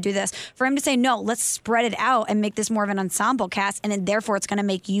 We're going to do this. For him to say, no, let's spread it out and make this more of an ensemble cast, and then therefore it's going to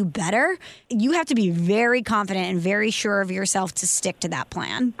make you better. You have to be very confident and very sure of yourself to stick to that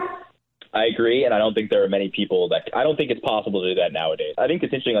plan. I agree, and I don't think there are many people I don't think it's possible to do that nowadays. I think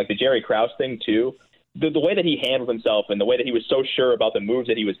it's interesting, like the Jerry Krause thing, too. The way that he handled himself and the way that he was so sure about the moves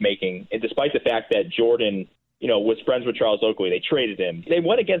that he was making, and despite the fact that Jordan was friends with Charles Oakley. They traded him. They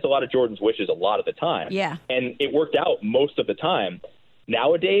went against a lot of Jordan's wishes a lot of the time. Yeah. And it worked out most of the time.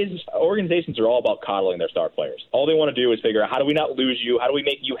 Nowadays, organizations are all about coddling their star players. All they want to do is figure out, how do we not lose you? How do we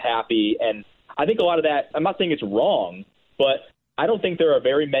make you happy? And I think a lot of that, I'm not saying it's wrong, but I don't think there are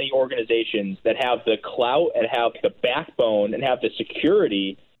very many organizations that have the clout and have the backbone and have the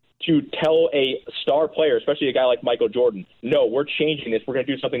security to tell a star player, especially a guy like Michael Jordan, no, we're changing this. We're going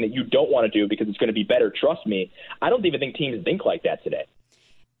to do something that you don't want to do because it's going to be better. Trust me. I don't even think teams think like that today.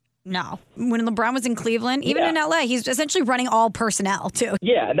 No. When LeBron was in Cleveland, even in L.A., he's essentially running all personnel, too.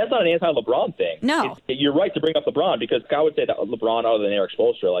 Yeah, and that's not an anti-LeBron thing. No. You're right to bring up LeBron, because I would say that LeBron, other than Eric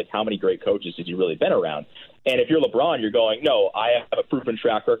Spoelstra, like, how many great coaches has he really been around? And if you're LeBron, you're going, no, I have a proven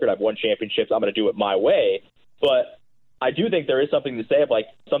track record. I've won championships. I'm going to do it my way. But I do think there is something to say of, like,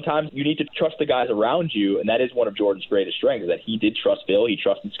 sometimes you need to trust the guys around you, and that is one of Jordan's greatest strengths, is that he did trust Phil, he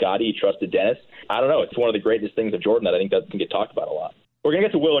trusted Scottie, he trusted Dennis. I don't know. It's one of the greatest things of Jordan that I think doesn't get talked about a lot. We're going to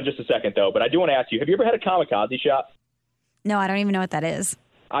get to Will in just a second, though, but I do want to ask you, have you ever had a kamikaze shot? No, I don't even know what that is.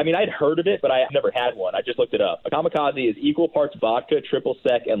 I mean, I'd heard of it, but I've never had one. I just looked it up. A kamikaze is equal parts vodka, triple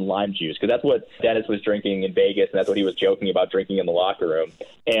sec, and lime juice, because that's what Dennis was drinking in Vegas, and that's what he was joking about drinking in the locker room.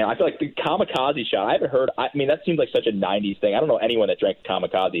 And I feel like the kamikaze shot, I haven't heard. I mean, that seems like such a 90s thing. I don't know anyone that drank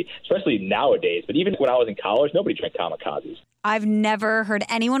kamikaze, especially nowadays. But even when I was in college, nobody drank kamikazes. I've never heard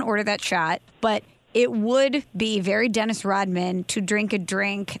anyone order that shot, but it would be very Dennis Rodman to drink a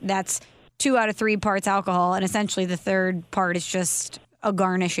drink that's 2 out of 3 parts alcohol, and essentially the third part is just a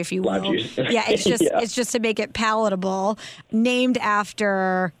garnish, if you will. Yeah, it's just it's just to make it palatable, named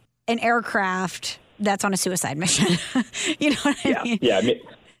after an aircraft that's on a suicide mission. You know what I mean? Yeah, I mean,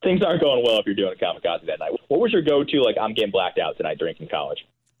 things aren't going well if you're doing a kamikaze that night. What was your go-to, like, I'm getting blacked out tonight drink in college?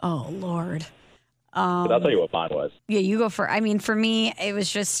 Oh, Lord. But I'll tell you what mine was. Yeah, you go for, I mean, for me, it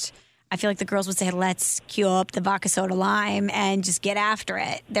was just, I feel like the girls would say, let's cue up the vodka soda lime and just get after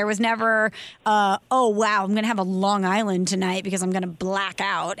it. There was never, oh, wow, I'm going to have a Long Island tonight because I'm going to black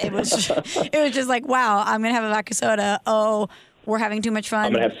out. It was just like, wow, I'm going to have a vodka soda. Oh, we're having too much fun.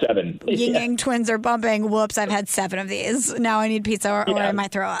 I'm going to have 7. Yin Yang twins are bumping. Whoops, I've had 7 of these. Now I need pizza or I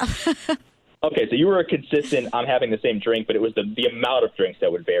might throw up. Okay, so you were a consistent, I'm having the same drink, but it was the amount of drinks that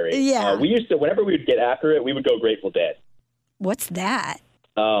would vary. Yeah. We used to, whenever we would get after it, we would go Grateful Dead. What's that?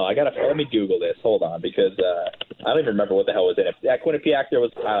 Oh, let me Google this. Hold on, because I don't even remember what the hell was in it. At Quinnipiac, there was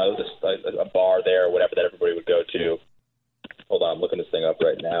just a bar there or whatever that everybody would go to. Hold on, I'm looking this thing up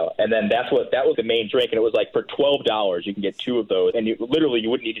right now. And then that was the main drink, and it was like for $12 you can get 2 of those, and you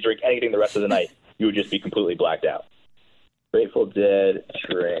wouldn't need to drink anything the rest of the night. You would just be completely blacked out. Grateful Dead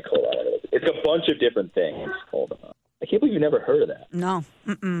drink. Hold on. It's a bunch of different things. Hold on. I can't believe you've never heard of that. No.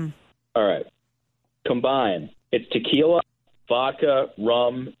 Mm-mm. All right. Combine. It's tequila, vodka,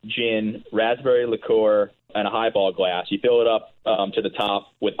 rum, gin, raspberry liqueur, and a highball glass. You fill it up to the top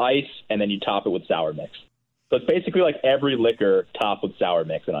with ice, and then you top it with sour mix. So it's basically like every liquor topped with sour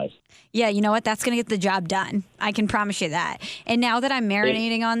mix and ice. Yeah, you know what? That's going to get the job done. I can promise you that. And now that I'm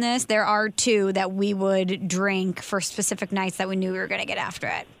marinating on this, there are 2 that we would drink for specific nights that we knew we were going to get after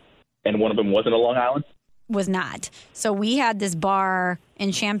it. And one of them wasn't a Long Island? Was not. So we had this bar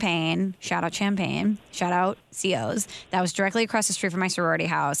in Champaign, shout out Champaign, shout out COs, that was directly across the street from my sorority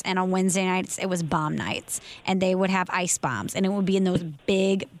house. And on Wednesday nights, it was bomb nights. And they would have ice bombs. And it would be in those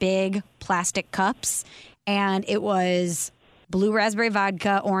big, big plastic cups. And it was blue raspberry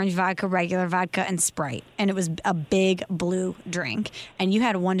vodka, orange vodka, regular vodka, and Sprite. And it was a big blue drink. And you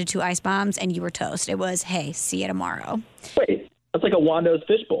had 1 to 2 ice bombs, and you were toast. It was, hey, see you tomorrow. Wait, that's like a Wando's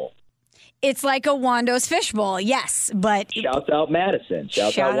fishbowl. It's like a Wando's fishbowl, yes. But Shouts out Madison.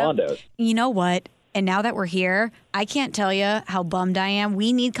 Shouts out Wando's. You know what? And now that we're here, I can't tell you how bummed I am.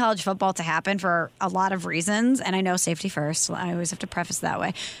 We need college football to happen for a lot of reasons. And I know safety first. I always have to preface that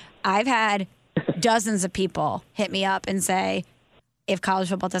way. I've had dozens of people hit me up and say, if college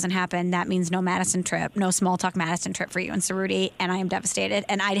football doesn't happen, that means no Madison trip, no small talk Madison trip for you and Cerruti, and I am devastated.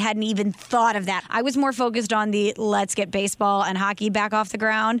 And I hadn't even thought of that. I was more focused on the let's get baseball and hockey back off the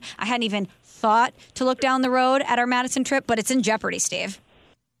ground. I hadn't even thought to look down the road at our Madison trip, but it's in jeopardy, Steve.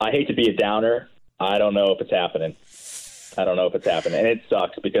 I hate to be a downer. I don't know if it's happening. And it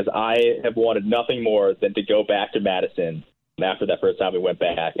sucks because I have wanted nothing more than to go back to Madison after that first time we went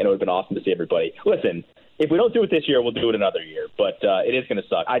back, and it would have been awesome to see everybody. Listen, if we don't do it this year, we'll do it another year, but it is going to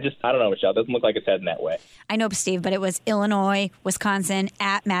suck. I don't know, Michelle. It doesn't look like it's heading that way. I know, Steve, but it was Illinois, Wisconsin,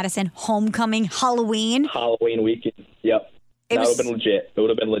 at Madison, homecoming, Halloween weekend. Yep. That would have been legit. It would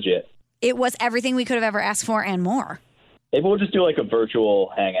have been legit. It was everything we could have ever asked for and more. Maybe we'll just do like a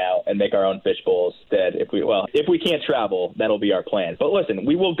virtual hangout and make our own fish bowls instead. If we can't travel, that'll be our plan. But listen,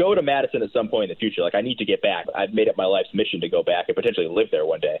 we will go to Madison at some point in the future. Like, I need to get back. I've made it my life's mission to go back and potentially live there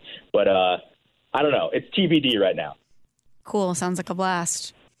one day. But I don't know. It's TBD right now. Cool. Sounds like a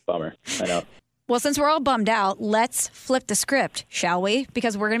blast. Bummer. I know. Well, since we're all bummed out, let's flip the script, shall we?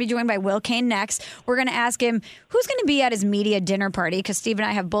 Because we're going to be joined by Will Cain next. We're going to ask him who's going to be at his media dinner party, because Steve and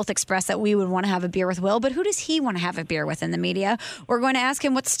I have both expressed that we would want to have a beer with Will, but who does he want to have a beer with in the media? We're going to ask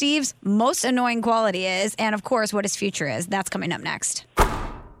him what Steve's most annoying quality is, and of course, what his future is. That's coming up next.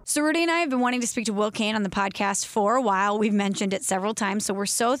 Cerruti and I have been wanting to speak to Will Cain on the podcast for a while. We've mentioned it several times, so we're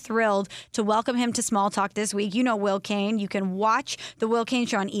so thrilled to welcome him to Small Talk this week. You know Will Cain. You can watch The Will Cain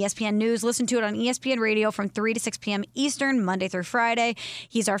Show on ESPN News. Listen to it on ESPN Radio from 3 to 6 p.m. Eastern, Monday through Friday.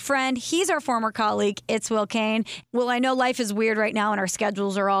 He's our friend. He's our former colleague. It's Will Cain. Well, I know life is weird right now, and our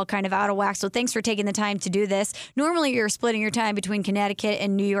schedules are all kind of out of whack, so thanks for taking the time to do this. Normally, you're splitting your time between Connecticut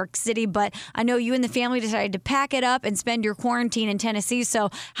and New York City, but I know you and the family decided to pack it up and spend your quarantine in Tennessee, so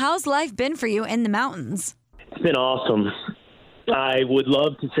how's life been for you in the mountains? It's been awesome. I would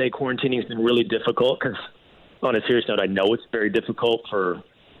love to say quarantining has been really difficult because, on a serious note, I know it's very difficult for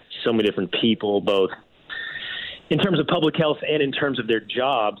so many different people, both in terms of public health and in terms of their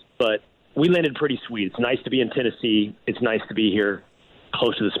jobs, but we landed pretty sweet. It's nice to be in Tennessee. It's nice to be here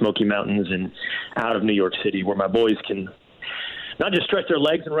close to the Smoky Mountains and out of New York City, where my boys can not just stretch their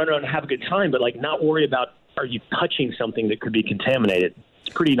legs and run around and have a good time, but like not worry about, are you touching something that could be contaminated?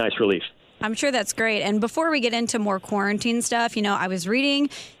 It's pretty nice relief. I'm sure that's great. And before we get into more quarantine stuff, you know, I was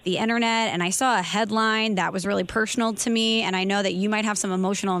reading the internet and I saw a headline that was really personal to me. And I know that you might have some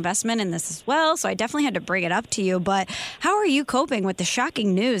emotional investment in this as well. So I definitely had to bring it up to you. But how are you coping with the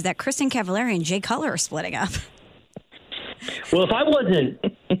shocking news that Kristen Cavallari and Jay Cutler are splitting up? Well, if I wasn't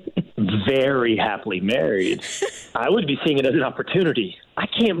very happily married, I would be seeing it as an opportunity. I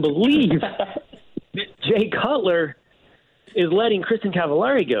can't believe that Jay Cutler is letting Kristen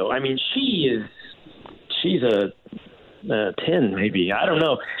Cavallari go. I mean, she's a 10 maybe. I don't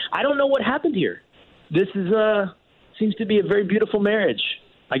know. I don't know what happened here. This is seems to be a very beautiful marriage.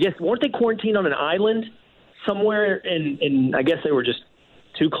 I guess, weren't they quarantined on an island somewhere? And I guess they were just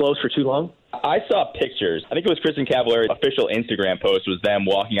too close for too long. I saw pictures. I think it was Kristen Cavallari's official Instagram post was them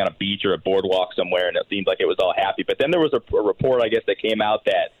walking on a beach or a boardwalk somewhere, and it seemed like it was all happy. But then there was a report, I guess, that came out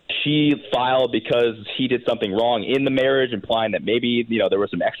that she filed because he did something wrong in the marriage, implying that maybe, you know, there was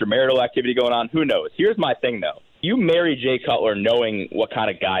some extramarital activity going on. Who knows? Here's my thing, though. you marry Jay Cutler knowing what kind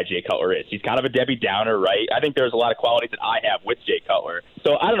of guy Jay Cutler is. He's kind of a Debbie Downer, right? I think there's a lot of qualities that I have with Jay Cutler.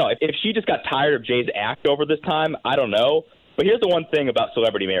 So I don't know. If she just got tired of Jay's act over this time, I don't know. But here's the one thing about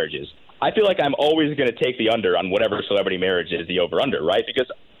celebrity marriages. I feel like I'm always going to take the under on whatever celebrity marriage is the over-under, right? Because,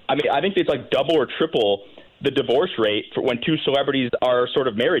 I mean, I think it's like double or triple the divorce rate for when two celebrities are sort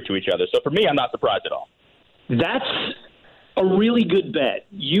of married to each other. So for me, I'm not surprised at all. That's a really good bet.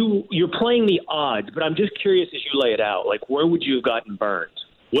 You're playing the odds, but I'm just curious as you lay it out. Like, where would you have gotten burned?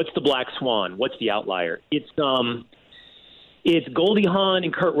 What's the black swan? What's the outlier? It's Goldie Hawn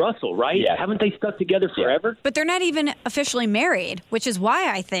and Kurt Russell, right? Yeah. Haven't they stuck together forever? But they're not even officially married, which is why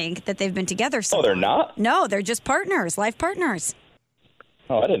I think that they've been together so Oh, they're long. not? No, they're just partners, life partners.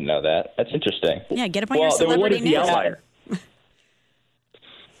 Oh, I didn't know that. That's interesting. Yeah, get up on Well, your then what celebrity What is the news. outlier?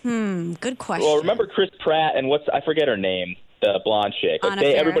 Good question. Well, remember Chris Pratt and I forget her name, the blonde chick. Like Anna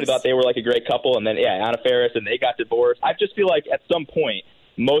everybody Faris. thought they were like a great couple, and then Anna Faris, and they got divorced. I just feel like at some point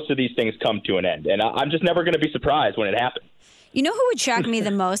most of these things come to an end, and I'm just never going to be surprised when it happens. You know who would shock me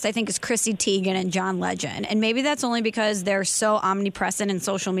the most, I think, is Chrissy Teigen and John Legend. And maybe that's only because they're so omnipresent in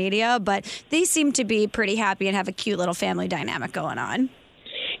social media, but they seem to be pretty happy and have a cute little family dynamic going on.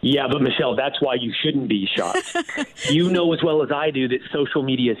 Yeah, but Michelle, that's why you shouldn't be shocked. You know as well as I do that social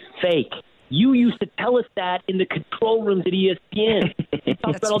media is fake. You used to tell us that in the control rooms at ESPN. You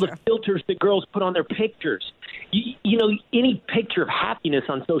talked about all the filters that girls put on their pictures. You know, any picture of happiness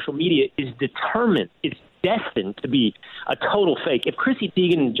on social media is determined. It's destined to be a total fake. If Chrissy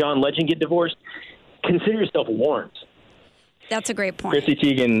Teigen and John Legend get divorced, consider yourself warned. That's a great point. Chrissy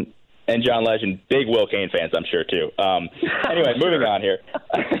Teigen and John Legend, big Will Kane fans, I'm sure, too. Anyway, moving on here.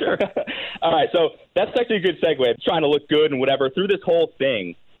 All right, so that's actually a good segue. I'm trying to look good and whatever. Through this whole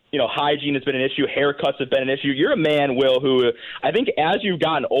thing, you know, hygiene has been an issue. Haircuts have been an issue. You're a man, Will, who I think as you've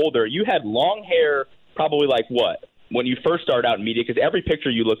gotten older, you had long hair probably like what? When you first started out in media, because every picture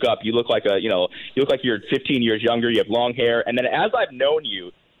you look up, you look like you look like you're 15 years younger. You have long hair. And then as I've known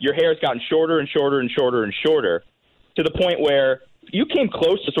you, your hair has gotten shorter and shorter and shorter and shorter to the point where you came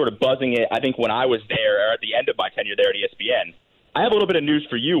close to sort of buzzing it, I think, when I was there or at the end of my tenure there at ESPN. I have a little bit of news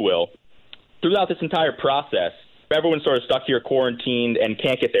for you, Will. Throughout this entire process, everyone's sort of stuck here quarantined and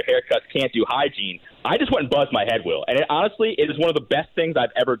can't get their haircuts, can't do hygiene. I just went and buzzed my head, Will. And honestly, it is one of the best things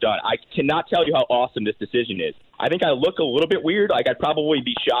I've ever done. I cannot tell you how awesome this decision is. I think I look a little bit weird. Like, I'd probably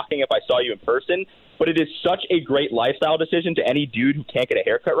be shocking if I saw you in person. But it is such a great lifestyle decision to any dude who can't get a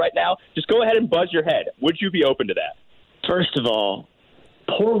haircut right now. Just go ahead and buzz your head. Would you be open to that? First of all,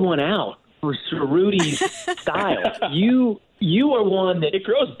 pour one out for Cerruti's style. You are one that It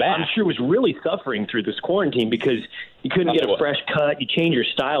grows back. I'm sure was really suffering through this quarantine because you couldn't get a fresh cut. You change your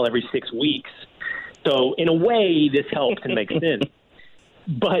style every 6 weeks. So in a way, this helps and makes sense.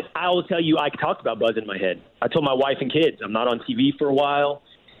 But I will tell you, I talked about buzzing my head. I told my wife and kids, I'm not on TV for a while.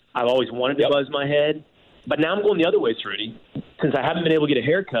 I've always wanted to buzz my head. But now I'm going the other way, Cerruti. Since I haven't been able to get a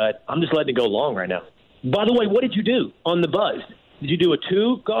haircut, I'm just letting it go long right now. By the way, what did you do on the buzz? Did you do a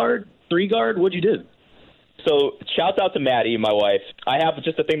 2-guard, 3-guard? What'd you do? So shouts out to Maddie, my wife. I have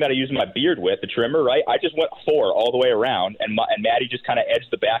just the thing that I use my beard with, the trimmer, right? I just went 4 all the way around, and Maddie just kind of edged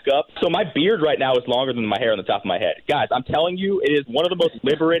the back up. So my beard right now is longer than my hair on the top of my head. Guys, I'm telling you, it is one of the most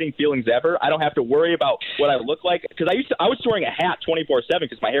liberating feelings ever. I don't have to worry about what I look like because I was wearing a hat 24/7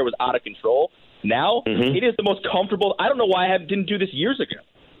 because my hair was out of control. Now it is the most comfortable. I don't know why I didn't do this years ago.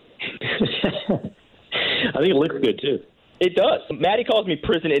 I think it looks good, too. It does. Maddie calls me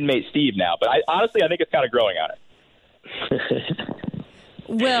prison inmate Steve now, but honestly, I think it's kind of growing on it.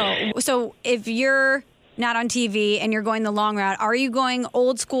 Will, so if you're not on TV and you're going the long route, are you going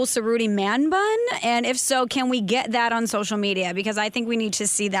old school Cerruti man bun? And if so, can we get that on social media? Because I think we need to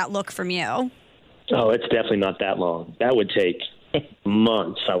see that look from you. Oh, it's definitely not that long. That would take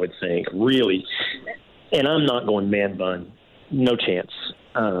months, I would think, really. And I'm not going man bun. No chance.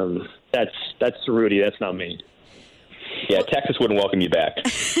 That's Cerruti. That's not me. Yeah, Texas wouldn't welcome you back.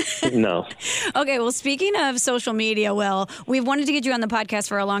 No. Okay, well, speaking of social media, Will, we've wanted to get you on the podcast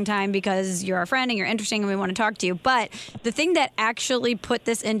for a long time because you're our friend and you're interesting and we want to talk to you. But the thing that actually put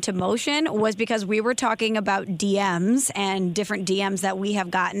this into motion was because we were talking about DMs and different DMs that we have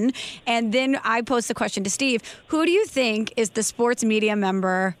gotten. And then I posed the question to Steve, who do you think is the sports media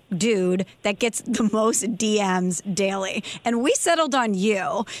member dude that gets the most DMs daily? And we settled on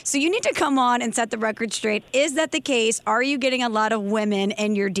you. So you need to come on and set the record straight. Is that the case? Are you getting a lot of women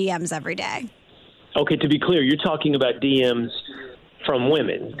in your DMs every day? Okay, to be clear, you're talking about DMs from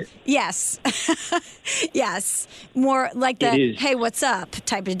women. Yes. Yes. More like the, hey, what's up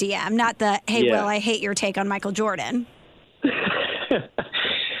type of DM, not the, hey, Will, I hate your take on Michael Jordan.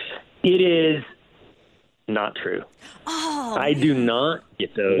 It is not true. Oh, I do not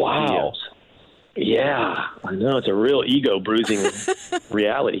get those Wow. DMs. Yeah, I know. It's a real ego-bruising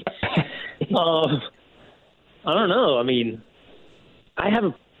reality. I don't know. I mean, I have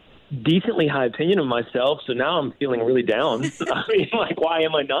a decently high opinion of myself, so now I'm feeling really down. I mean, like, why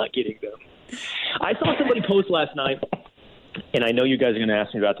am I not getting them? I saw somebody post last night, and I know you guys are going to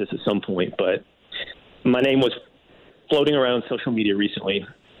ask me about this at some point, but my name was floating around social media recently,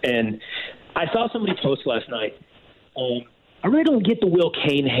 and I saw somebody post last night, I really don't get the Will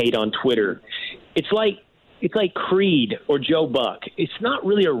Cain hate on Twitter. It's like Creed or Joe Buck. It's not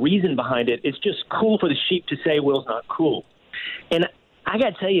really a reason behind it. It's just cool for the sheep to say Will's not cool. And I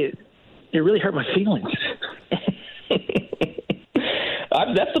got to tell you, it really hurt my feelings.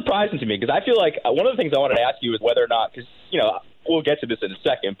 That's surprising to me because I feel like one of the things I wanted to ask you is whether or not, because, we'll get to this in a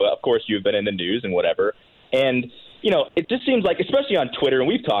second, but of course you've been in the news and whatever. And, it just seems like, especially on Twitter, and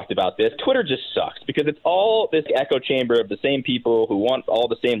we've talked about this, Twitter just sucks because it's all this echo chamber of the same people who want all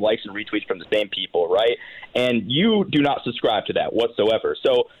the same likes and retweets from the same people, right? And you do not subscribe to that whatsoever.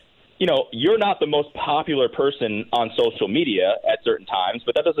 So, you're not the most popular person on social media at certain times,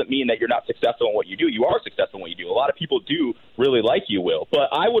 but that doesn't mean that you're not successful in what you do. You are successful in what you do. A lot of people do really like you, Will. But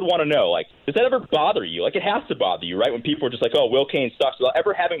I would want to know, does that ever bother you? It has to bother you, right? When people are just like, oh, Will Cain sucks. Without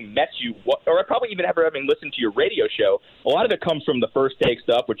ever having met you, or probably even ever having listened to your radio show, a lot of it comes from the First Take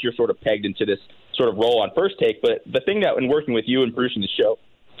stuff, which you're sort of pegged into this sort of role on First Take. But the thing that, in working with you and producing the show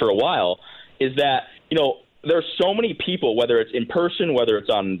for a while, is that, there's so many people, whether it's in person, whether it's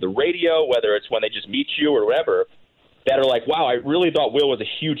on the radio, whether it's when they just meet you or whatever, that are like, wow, I really thought Will was a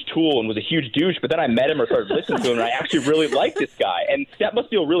huge tool and was a huge douche, but then I met him or started listening to him, and I actually really like this guy. And that must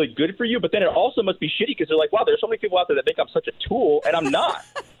feel really good for you, but then it also must be shitty because they're like, wow, there's so many people out there that think I'm such a tool, and I'm not.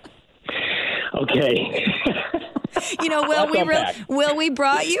 Okay. Will, we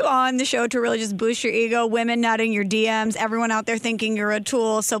brought you on the show to really just boost your ego, women nutting your DMs, everyone out there thinking you're a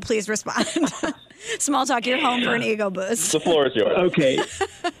tool, so please respond. Small Talk, you're home for an ego boost. The floor is yours. Okay.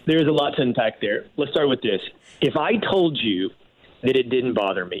 There's a lot to unpack there. Let's start with this. If I told you that it didn't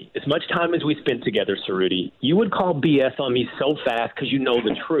bother me, as much time as we spent together, Cerruti, you would call BS on me so fast because you know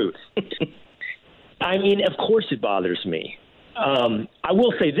the truth. I mean, of course it bothers me. I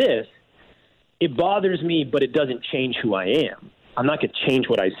will say this. It bothers me, but it doesn't change who I am. I'm not going to change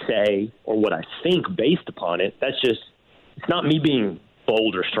what I say or what I think based upon it. It's not me being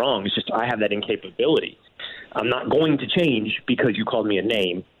bold or strong. It's just I have that incapability. I'm not going to change because you called me a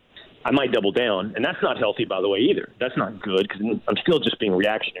name. I might double down, and that's not healthy, by the way, either. That's not good because I'm still just being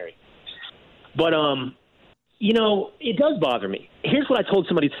reactionary. But, it does bother me. Here's what I told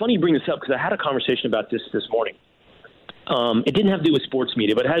somebody. It's funny you bring this up because I had a conversation about this morning. It didn't have to do with sports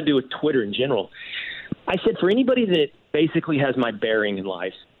media, but it had to do with Twitter in general. I said, for anybody that basically has my bearing in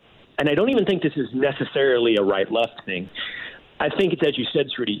life, and I don't even think this is necessarily a right-left thing, I think it's, as you said,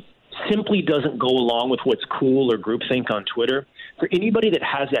 Cerruti, simply doesn't go along with what's cool or groupthink on Twitter. For anybody that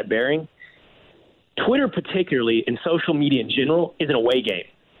has that bearing, Twitter particularly, and social media in general, is an away game.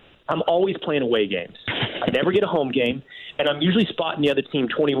 I'm always playing away games. I never get a home game, and I'm usually spotting the other team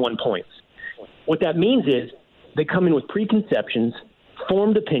 21 points. What that means is they come in with preconceptions,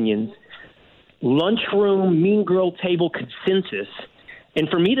 formed opinions, lunchroom, mean girl table consensus, and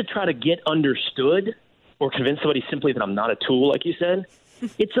for me to try to get understood or convince somebody simply that I'm not a tool, like you said,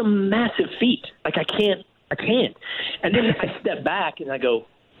 it's a massive feat. I can't. And then I step back and I go,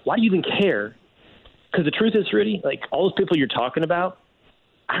 why do you even care? Because the truth is, Rudy, all those people you're talking about,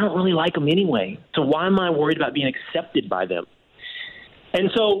 I don't really like them anyway. So why am I worried about being accepted by them? And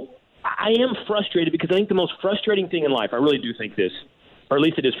so I am frustrated because I think the most frustrating thing in life, I really do think this, or at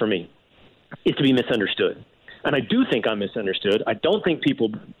least it is for me, is to be misunderstood. And I do think I'm misunderstood. I don't think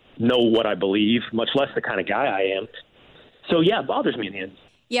people know what I believe, much less the kind of guy I am. So, yeah, it bothers me in the end.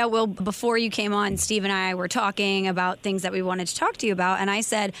 Yeah, well, before you came on, Steve and I were talking about things that we wanted to talk to you about. And I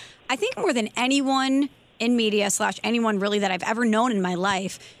said, I think more than anyone in media / anyone really that I've ever known in my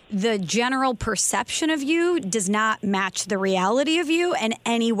life, the general perception of you does not match the reality of you in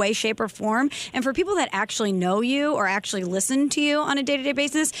any way, shape, or form. And for people that actually know you or actually listen to you on a day-to-day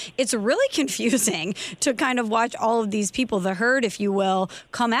basis, it's really confusing to kind of watch all of these people, the herd, if you will,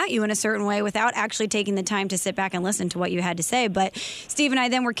 come at you in a certain way without actually taking the time to sit back and listen to what you had to say. But Steve and I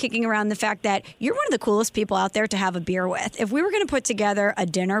then were kicking around the fact that you're one of the coolest people out there to have a beer with. If we were going to put together a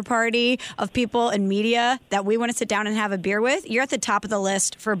dinner party of people in media that we want to sit down and have a beer with, you're at the top of the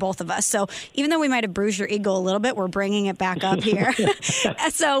list for both of us. So even though we might have bruised your ego a little bit, we're bringing it back up here.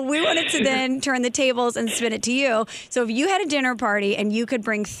 So we wanted to then turn the tables and spin it to you. So if you had a dinner party and you could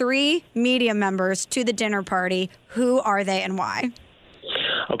bring 3 media members to the dinner party, who are they and why?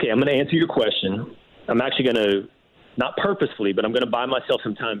 Okay, I'm going to answer your question I'm actually going to, not purposefully, but I'm going to buy myself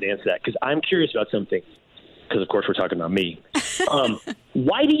some time to answer that because I'm curious about something. Because, of course, we're talking about me.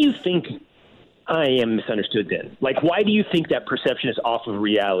 Why do you think I am misunderstood then? Like, why do you think that perception is off of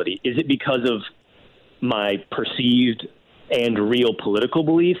reality? Is it because of my perceived and real political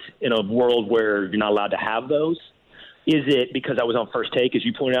beliefs in a world where you're not allowed to have those? Is it because I was on First Take, as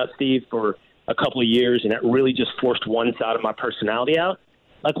you pointed out, Steve, for a couple of years, and that really just forced one side of my personality out?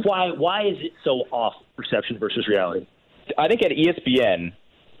 Like, why is it so off, perception versus reality? I think at ESPN,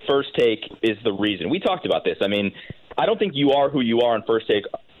 First Take is the reason. We talked about this. I mean, I don't think you are who you are on First Take.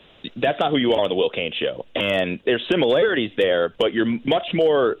 That's not who you are on the Will Cain Show. And there's similarities there, but you're much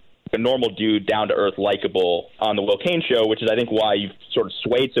more a normal dude, down-to-earth, likable on the Will Cain Show, which is, I think, why you've sort of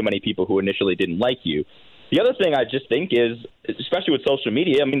swayed so many people who initially didn't like you. The other thing I just think is, especially with social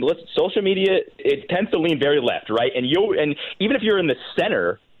media, I mean, social media, it tends to lean very left, right? And even if you're in the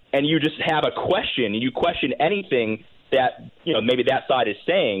center and you just have a question, and you question anything that, you know, maybe that side is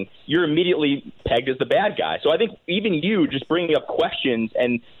saying, you're immediately pegged as the bad guy. So I think even you just bringing up questions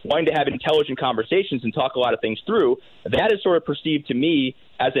and wanting to have intelligent conversations and talk a lot of things through, that is sort of perceived to me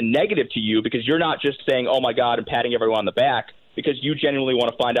as a negative to you because you're not just saying, oh, my God, and patting everyone on the back, because you genuinely want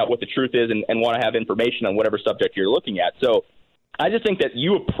to find out what the truth is and want to have information on whatever subject you're looking at. So I just think that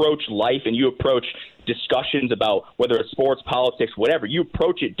you approach life and you approach discussions about whether it's sports, politics, whatever, you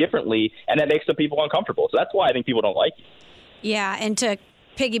approach it differently, and that makes some people uncomfortable. So that's why I think people don't like you. Yeah, and to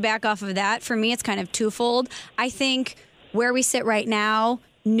piggyback off of that, for me, it's kind of twofold. I think where we sit right now,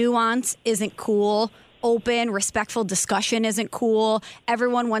 nuance isn't cool. Open, respectful discussion isn't cool.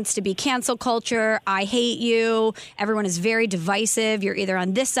 Everyone wants to be cancel culture. I hate you. Everyone is very divisive. You're either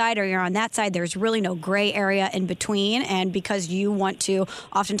on this side or you're on that side. There's really no gray area in between. And because you want to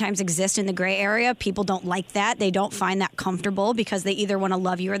oftentimes exist in the gray area, people don't like that. They don't find that comfortable because they either want to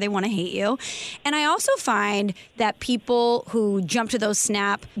love you or they want to hate you. And I also find that people who jump to those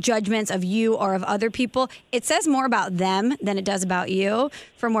snap judgments of you or of other people, it says more about them than it does about you.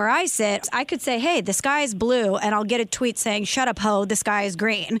 From where I sit, I could say, hey, the sky is blue, and I'll get a tweet saying, shut up, ho, the sky is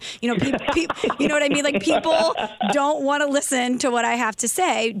green. You know, you know what I mean? Like, people don't want to listen to what I have to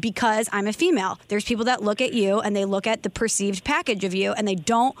say because I'm a female. There's people that look at you, and they look at the perceived package of you, and they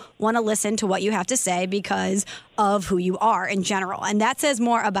don't want to listen to what you have to say because of who you are in general. And that says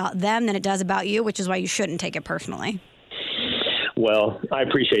more about them than it does about you, which is why you shouldn't take it personally. Well, I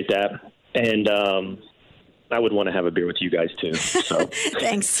appreciate that. And I would want to have a beer with you guys, too. So.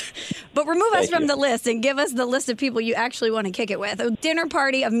 Thanks. But remove us from the list and give us the list of people you actually want to kick it with. A dinner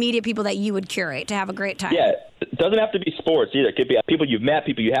party of media people that you would curate to have a great time. Yeah, it doesn't have to be sports either. It could be people you've met,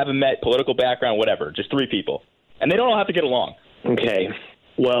 people you haven't met, political background, whatever. Just 3 people. And they don't all have to get along. Okay.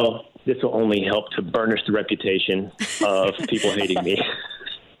 Well, this will only help to burnish the reputation of people hating me.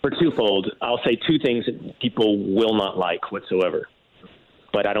 For twofold, I'll say 2 things that people will not like whatsoever.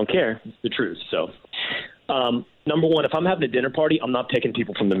 But I don't care. It's the truth. So. Number one, if I'm having a dinner party, I'm not picking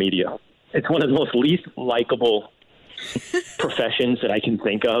people from the media. It's one of the most least likable professions that I can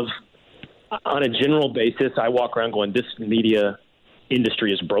think of. On a general basis, I walk around going, this media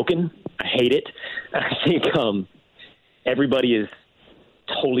industry is broken. I hate it. I think everybody is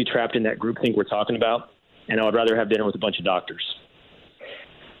totally trapped in that groupthink we're talking about, and I would rather have dinner with a bunch of doctors.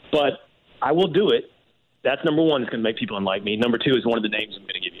 But I will do it. That's number one. It's going to make people unlike me. Number 2 is one of the names I'm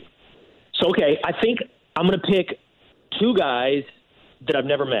going to give you. So, okay, I think I'm going to pick 2 guys that I've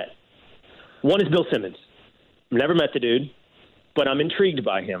never met. One is Bill Simmons. I've never met the dude, but I'm intrigued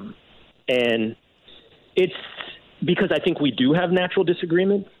by him. And it's because I think we do have natural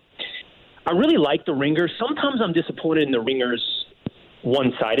disagreement. I really like the Ringers. Sometimes I'm disappointed in the Ringers'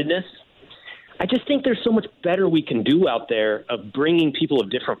 one-sidedness. I just think there's so much better we can do out there of bringing people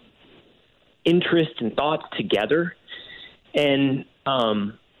of different interests and thoughts together. And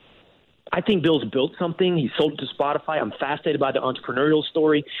I think Bill's built something. He sold it to Spotify. I'm fascinated by the entrepreneurial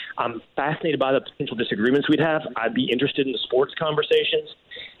story. I'm fascinated by the potential disagreements we'd have. I'd be interested in the sports conversations.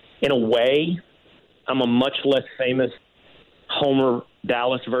 In a way, I'm a much less famous Homer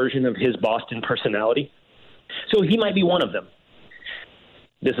Dallas version of his Boston personality. So he might be one of them.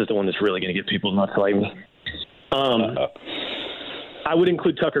 This is the one that's really going to get people not to like me. I would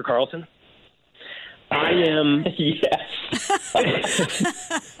include Tucker Carlson. I am... Yes.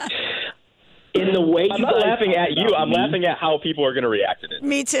 In the way I'm not laughing at you. I'm laughing at how people are going to react to it.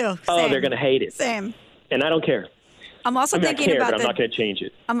 Me too. Same. Oh, they're going to hate it. Same. And I don't care. I'm also thinking about but I'm not going to change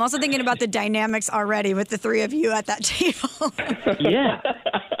it. I'm also thinking about the dynamics already with the 3 of you at that table. Yeah.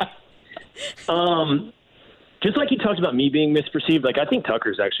 Just like he talked about me being misperceived, like I think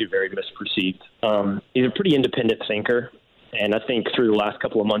Tucker's actually very misperceived. He's a pretty independent thinker, and I think through the last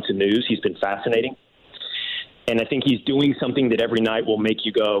couple of months of news, he's been fascinating. And I think he's doing something that every night will make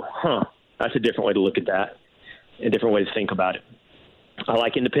you go, that's a different way to look at that, a different way to think about it. I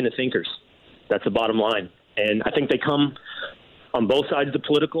like independent thinkers. That's the bottom line. And I think they come on both sides of the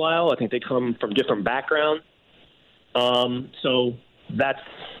political aisle. I think they come from different backgrounds. So that's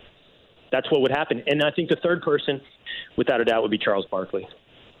what would happen. And I think the third person, without a doubt, would be Charles Barkley,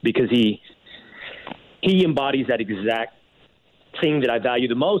 because he embodies that exact thing that I value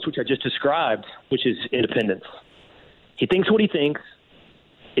the most, which I just described, which is independence. He thinks what he thinks.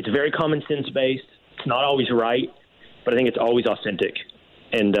 It's very common sense based. It's not always right, but I think it's always authentic.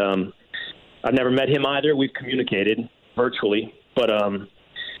 And I've never met him either. We've communicated virtually, but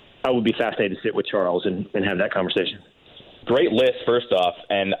I would be fascinated to sit with Charles and have that conversation. Great list, first off.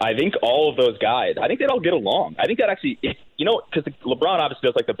 And I think all of those guys, I think they'd all get along. I think that actually, because LeBron obviously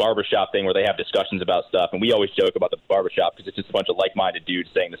does like the barbershop thing where they have discussions about stuff. And we always joke about the barbershop because it's just a bunch of like-minded dudes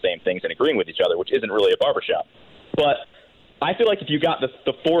saying the same things and agreeing with each other, which isn't really a barbershop. But I feel like if you got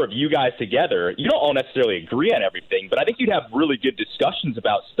the four of you guys together, you don't all necessarily agree on everything, but I think you'd have really good discussions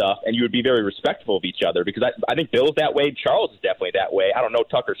about stuff, and you would be very respectful of each other, because I think Bill's that way. Charles is definitely that way. I don't know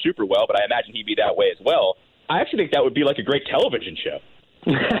Tucker super well, but I imagine he'd be that way as well. I actually think that would be like a great television show.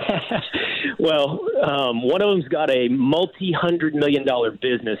 Well, one of them's got a multi-$100-million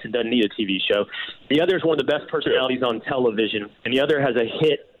business and doesn't need a TV show. The other is one of the best personalities on television, and the other has a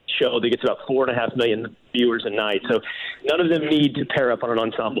hit show that gets about 4.5 million viewers a night. So none of them need to pair up on an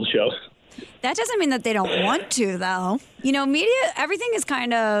ensemble show. That doesn't mean that they don't want to, though. Media, everything is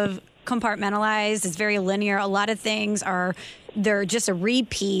kind of compartmentalized. It's very linear. A lot of things they're just a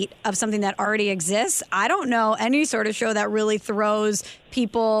repeat of something that already exists. I don't know any sort of show that really throws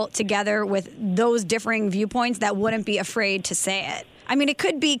people together with those differing viewpoints that wouldn't be afraid to say it. I mean, it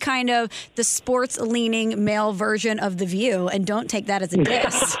could be kind of the sports-leaning male version of The View, and don't take that as a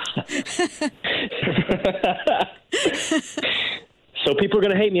diss. So people are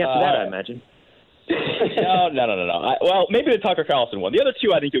going to hate me after that, I imagine. No. Well, maybe the Tucker Carlson one. The other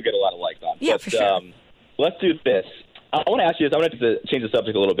two, I think you'll get a lot of likes on. Yeah, but, for sure. Let's do this. I want to ask you this. I want to change the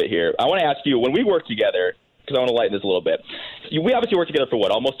subject a little bit here. I want to ask you, when we work together, because I want to lighten this a little bit. We obviously worked together for,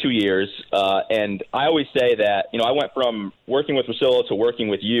 almost 2 years. And I always say that, I went from working with Russillo to working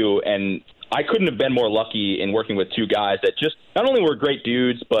with you, and I couldn't have been more lucky in working with two guys that just not only were great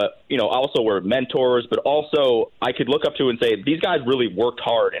dudes, but, also were mentors, but also I could look up to and say, these guys really worked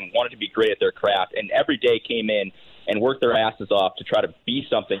hard and wanted to be great at their craft, and every day came in and worked their asses off to try to be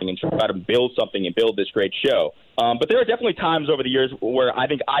something and try to build something and build this great show. But there are definitely times over the years where I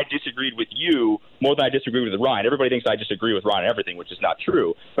think I disagreed with you more than I disagreed with Ryan. Everybody thinks I disagree with Ryan on everything, which is not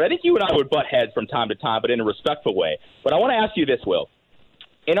true. But I think you and I would butt heads from time to time, but in a respectful way. But I want to ask you this, Will.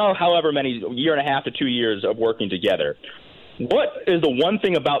 In our however many, 1.5 to 2 years of working together, what is the one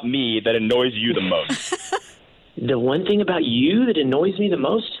thing about me that annoys you the most? The one thing about you that annoys me the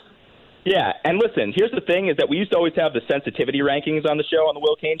most? Yeah, and listen, here's the thing, is that we used to always have the sensitivity rankings on the show, on the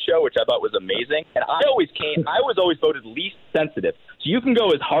Will Cain Show, which I thought was amazing. And I was always voted least sensitive. So you can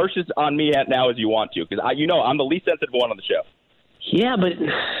go as harsh on me now as you want to, because I'm the least sensitive one on the show. Yeah, but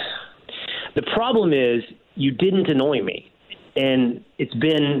the problem is you didn't annoy me. And it's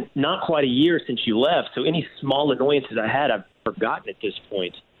been not quite a year since you left, so any small annoyances I had, I've forgotten at this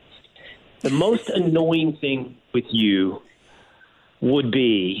point. The most annoying thing with you would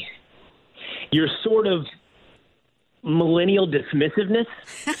be your sort of millennial dismissiveness.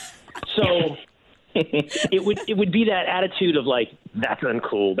 So it would be that attitude of like, that's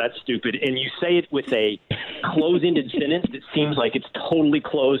uncool, that's stupid, and you say it with a close-ended sentence that seems like it's totally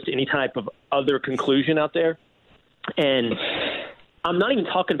closed to any type of other conclusion out there. And I'm not even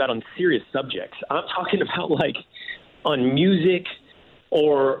talking about on serious subjects. I'm talking about like on music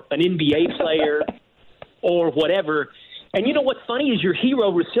or an NBA player or whatever. And you know what's funny is your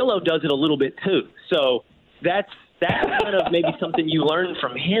hero Russillo does it a little bit too. So that's kind of maybe something you learned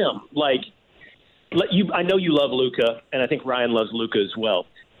from him. Like, I know you love Luka, and I think Ryan loves Luka as well.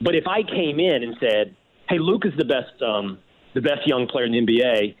 But if I came in and said, "Hey, Luka's the best young player in the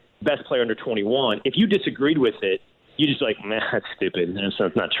NBA, best player under 21," if you disagreed with it, you just like, man, that's stupid.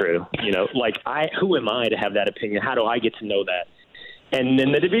 That's not true. Who am I to have that opinion? How do I get to know that? And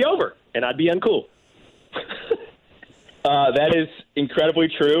then it'd be over, and I'd be uncool. That is incredibly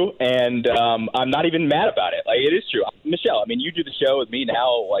true, and I'm not even mad about it. Like, it is true. Michelle, I mean, you do the show with me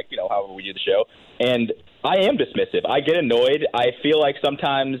now, however we do the show, and I am dismissive. I get annoyed. I feel like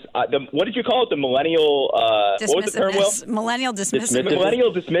sometimes what did you call it? The millennial what was the term, Will? Millennial dismissiveness.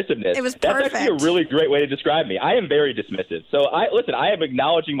 Millennial dismissiveness. It was perfect. That's actually a really great way to describe me. I am very dismissive. So I am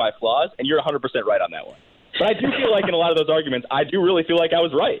acknowledging my flaws, and you're 100% right on that one. But I do feel like in a lot of those arguments, I do really feel like I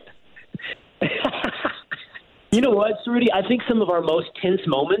was right. You know what, Rudy? I think some of our most tense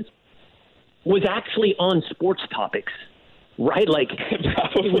moments was actually on sports topics, right? Like,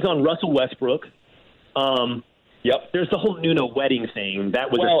 it was on Russell Westbrook. Yep. There's the whole Nuno wedding thing. That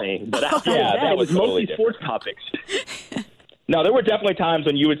was a thing. But after that, it was mostly sports topics. No, there were definitely times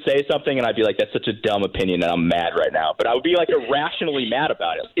when you would say something and I'd be like, that's such a dumb opinion and I'm mad right now. But I would be like irrationally mad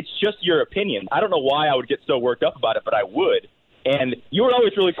about it. It's just your opinion. I don't know why I would get so worked up about it, but I would. And you were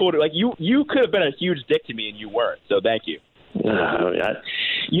always really cool. You could have been a huge dick to me and you weren't. So thank you.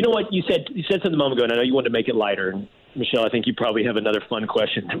 You know what? You said something a moment ago, and I know you wanted to make it lighter. And Michelle, I think you probably have another fun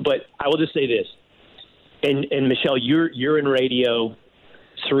question. But I will just say this. And Michelle, you're in radio.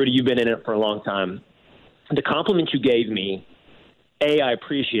 Cerruti, you've been in it for a long time. The compliment you gave me, A, I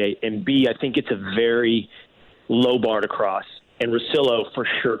appreciate, and B, I think it's a very low bar to cross. And Russillo for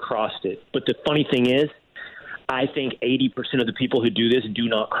sure crossed it. But the funny thing is, I think 80% of the people who do this do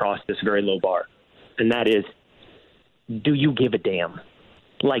not cross this very low bar. And that is, do you give a damn?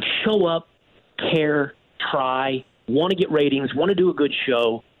 Like, show up, care, try, want to get ratings, want to do a good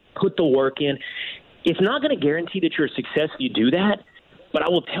show, put the work in. It's not going to guarantee that you're a success if you do that, but I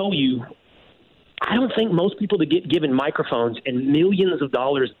will tell you, I don't think most people that get given microphones and millions of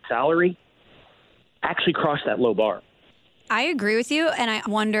dollars in salary actually cross that low bar. I agree with you, and I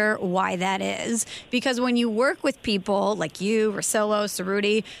wonder why that is. Because when you work with people like you, Russillo,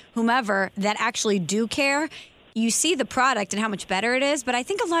 Cerruti, whomever, that actually do care, you see the product and how much better it is, but I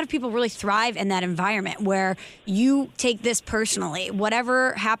think a lot of people really thrive in that environment where you take this personally.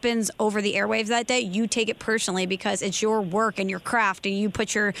 Whatever happens over the airwaves that day, you take it personally because it's your work and your craft and you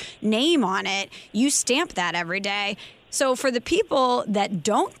put your name on it. You stamp that every day. So for the people that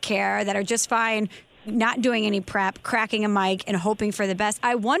don't care, that are just fine not doing any prep, cracking a mic, and hoping for the best.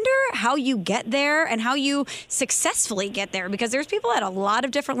 I wonder how you get there and how you successfully get there, because there's people at a lot of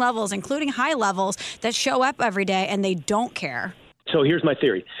different levels, including high levels, that show up every day and they don't care. So here's my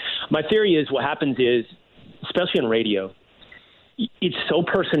theory. My theory is what happens is, especially on radio, it's so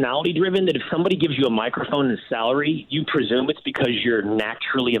personality-driven that if somebody gives you a microphone and a salary, you presume it's because you're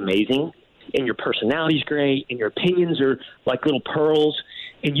naturally amazing and your personality's great and your opinions are like little pearls.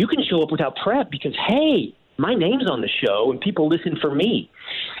 And you can show up without prep because, hey, my name's on the show and people listen for me.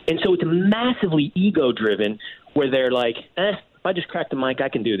 And so it's massively ego-driven where they're like, if I just crack the mic, I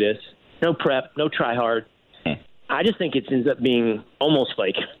can do this. No prep, no try hard. I just think it ends up being almost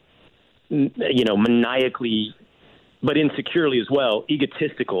like, maniacally, but insecurely as well,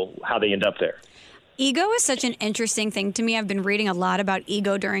 egotistical how they end up there. Ego is such an interesting thing to me. I've been reading a lot about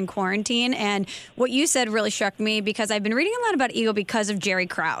ego during quarantine, and what you said really struck me because I've been reading a lot about ego because of Jerry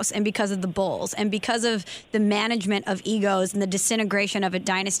Krause and because of the Bulls and because of the management of egos and the disintegration of a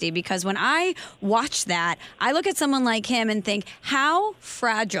dynasty. Because when I watch that, I look at someone like him and think, how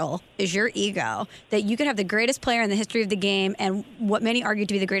fragile is your ego that you could have the greatest player in the history of the game and what many argue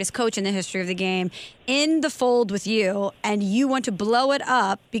to be the greatest coach in the history of the game in the fold with you, and you want to blow it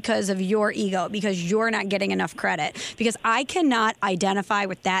up because of your ego, because you're not getting enough credit. Because I cannot identify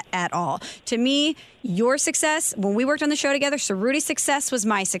with that at all. To me, your success, when we worked on the show together, Cerruti's success was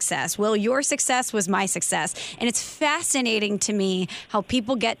my success. Will, your success was my success. And it's fascinating to me how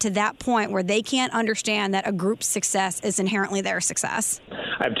people get to that point where they can't understand that a group's success is inherently their success.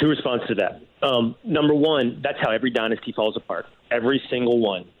 I have two responses to that. Number one, that's how every dynasty falls apart. Every single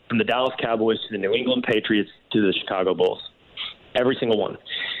one. From the Dallas Cowboys to the New England Patriots to the Chicago Bulls. Every single one.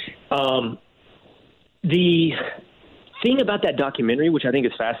 The thing about that documentary, which I think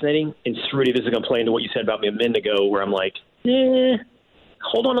is fascinating, and Cerruti, this is going to play into what you said about me a minute ago, where I'm like,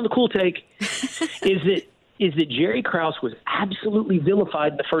 hold on the cool take, is that Jerry Krause was absolutely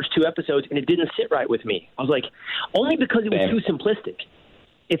vilified in the first two episodes, and it didn't sit right with me. I was like, only because it was too simplistic.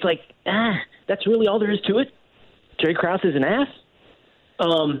 It's like, that's really all there is to it? Jerry Krause is an ass?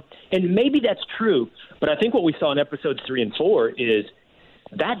 And maybe that's true, but I think what we saw in episodes 3 and 4 is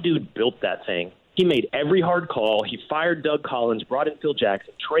that dude built that thing. He made every hard call. He fired Doug Collins, brought in Phil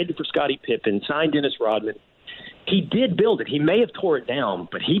Jackson, traded for Scottie Pippen, signed Dennis Rodman. He did build it. He may have tore it down,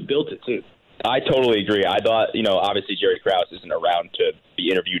 but he built it too. I totally agree. I thought, obviously Jerry Krause isn't around to be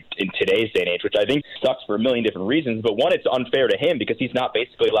interviewed in today's day and age, which I think sucks for a million different reasons. But one, it's unfair to him because he's not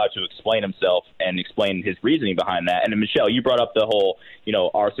basically allowed to explain himself and explain his reasoning behind that. And Michelle, you brought up the whole,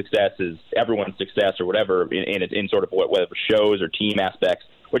 our success is everyone's success or whatever in sort of whether shows or team aspects,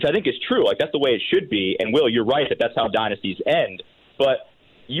 which I think is true. Like, that's the way it should be. And Will, you're right that that's how dynasties end. But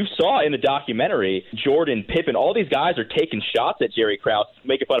you saw in the documentary, Jordan, Pippen, all these guys are taking shots at Jerry Krause,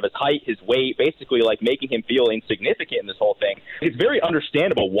 making fun of his height, his weight, basically like making him feel insignificant in this whole thing. It's very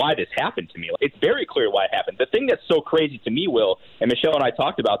understandable why this happened to me. It's very clear why it happened. The thing that's so crazy to me, Will, and Michelle and I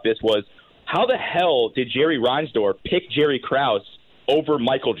talked about this, was how the hell did Jerry Reinsdorf pick Jerry Krause over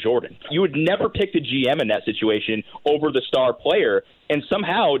Michael Jordan? You would never pick the GM in that situation over the star player, and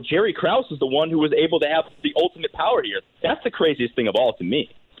somehow Jerry Krause is the one who was able to have the ultimate power here. That's the craziest thing of all to me.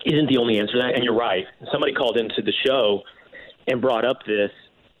 Isn't the only answer to that, and you're right. Somebody called into the show and brought up this.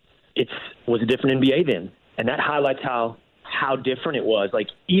 It was a different NBA then, and that highlights how different it was. Like,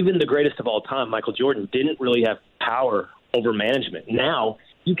 even the greatest of all time, Michael Jordan, didn't really have power over management. Now,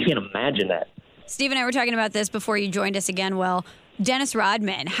 you can't imagine that. Steve and I were talking about this before you joined us again, Will. Dennis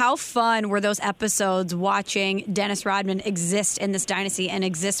Rodman, how fun were those episodes watching Dennis Rodman exist in this dynasty and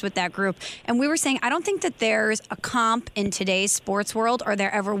exist with that group? And we were saying, I don't think that there's a comp in today's sports world, or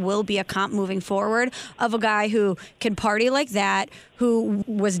there ever will be a comp moving forward, of a guy who can party like that, who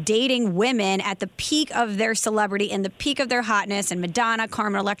was dating women at the peak of their celebrity and the peak of their hotness, and Madonna,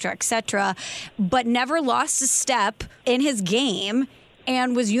 Carmen Electra, etc., but never lost a step in his game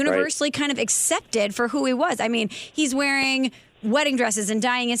and was universally kind of accepted for who he was. I mean, he's wearing wedding dresses and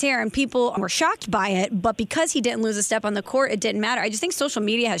dyeing his hair, and people were shocked by it, but because he didn't lose a step on the court, it didn't matter. I just think social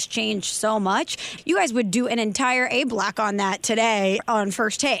media has changed so much. You guys would do an entire A-block on that today on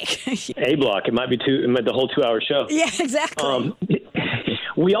First Take. A-block. It might be the whole 2-hour show. Yeah, exactly.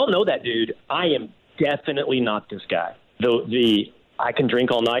 We all know that dude. I am definitely not this guy. The I can drink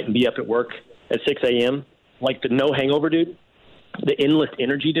all night and be up at work at 6 a.m., like the no hangover dude, the endless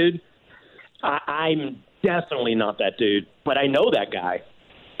energy dude. I'm definitely not that dude, but I know that guy.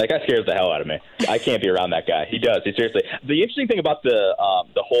 That guy scares the hell out of me. I can't be around that guy. He does. Seriously. The interesting thing about the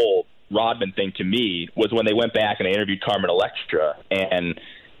whole Rodman thing to me was when they went back and they interviewed Carmen Electra. And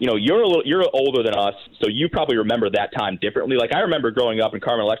you're older than us, so you probably remember that time differently. Like, I remember growing up in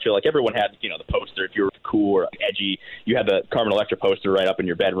Carmen Electra, like, everyone had the poster. If you were cool or edgy, you had the Carmen Electra poster right up in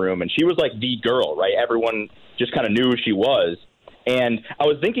your bedroom, and she was like the girl, right? Everyone just kind of knew who she was. And I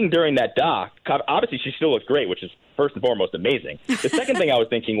was thinking during that doc, obviously she still looks great, which is first and foremost amazing. The second thing I was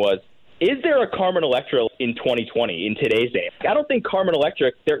thinking was, is there a Carmen Electra in 2020, in today's day? I don't think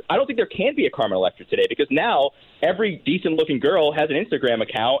there can be a Carmen Electra today, because now every decent-looking girl has an Instagram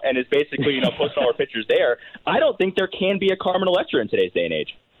account and is basically, posting all her pictures there. I don't think there can be a Carmen Electra in today's day and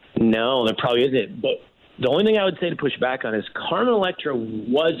age. No, there probably isn't. But the only thing I would say to push back on is Carmen Electra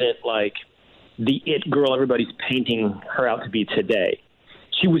wasn't like the it girl everybody's painting her out to be today.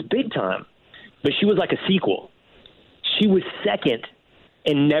 She was big time, but she was like a sequel. She was second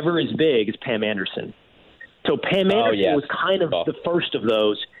and never as big as Pam Anderson. So Pam Anderson was kind of the first of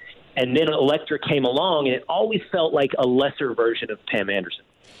those, and then Electra came along, and it always felt like a lesser version of Pam Anderson.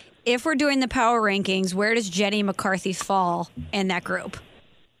 If we're doing the power rankings, where does Jenny McCarthy fall in that group?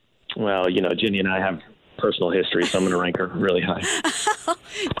 Well, Jenny and I have personal history, so I'm going to rank her really high.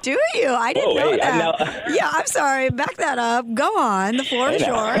 Do you? I didn't know that. Yeah, I'm sorry. Back that up. Go on. The floor is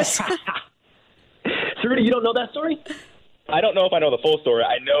yours. Cerruti, you don't know that story? I don't know if I know the full story.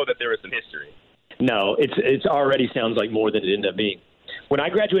 I know that there is some history. No, it's already sounds like more than it ended up being. When I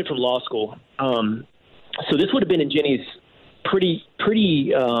graduated from law school, so this would have been in Jenny's pretty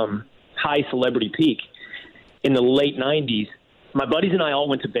high celebrity peak in the late 90s. My buddies and I all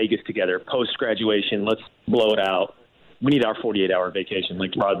went to Vegas together post-graduation. Let's blow it out. We need our 48-hour vacation,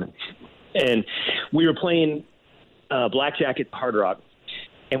 like Rodman. And we were playing blackjack at Hard Rock,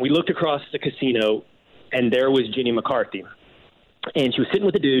 and we looked across the casino, and there was Jenny McCarthy. And she was sitting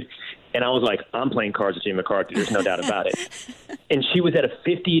with a dude, and I was like, I'm playing cards with Jenny McCarthy. There's no doubt about it. And she was at a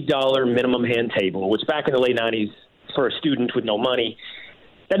 $50 minimum hand table, which back in the late 90s, for a student with no money,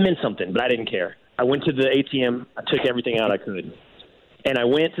 that meant something, but I didn't care. I went to the ATM. I took everything out I could. And I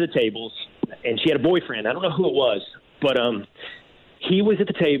went to the tables, and she had a boyfriend. I don't know who it was, but he was at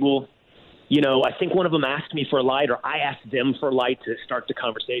the table. I think one of them asked me for a light, or I asked them for a light to start the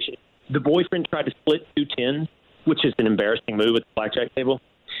conversation. The boyfriend tried to split 2 tens, which is an embarrassing move at the blackjack table.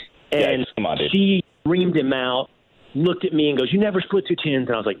 And come on, dude. She reamed him out, looked at me, and goes, "You never split 2 tens."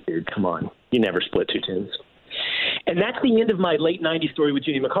 And I was like, "Dude, come on. You never split 2 tens." And that's the end of my late 90s story with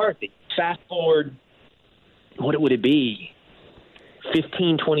Jenny McCarthy. Fast forward, what would it be?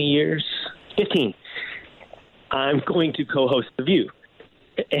 15, 20 years? 15. I'm going to co-host The View.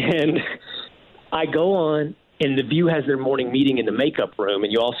 And I go on, and The View has their morning meeting in the makeup room,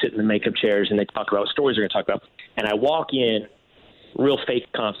 and you all sit in the makeup chairs, and they talk about what stories they're going to talk about. And I walk in, real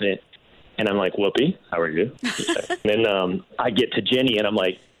fake confident, and I'm like, "Whoopi, how are you?" And then I get to Jenny, and I'm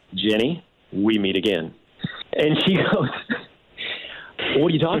like, "Jenny, we meet again." And she goes,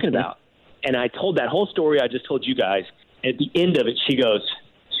 "What are you talking about?" And I told that whole story I just told you guys. At the end of it, she goes,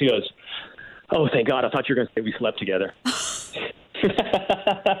 "Oh, thank God. I thought you were going to say we slept together."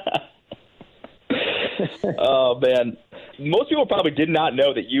 Oh, man. Most people probably did not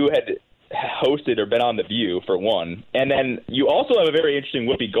know that you had hosted or been on The View, for one. And then you also have a very interesting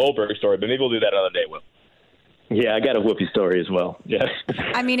Whoopi Goldberg story, but maybe we'll do that another day, Will. Yeah, I got a Whoopi story as well. Yeah.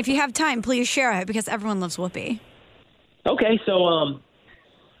 I mean, if you have time, please share it because everyone loves Whoopi. Okay, so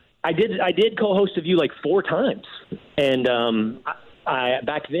I did co-host The View like 4 times. And I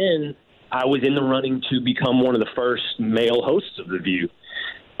back then, I was in the running to become one of the first male hosts of The View.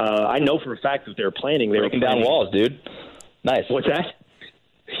 I know for a fact that they were planning. Breaking down walls, dude. Nice. What's that?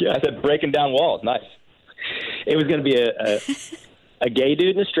 Yeah, I said breaking down walls. Nice. It was going to be a gay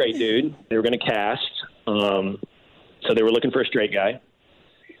dude and a straight dude. They were going to cast. So they were looking for a straight guy.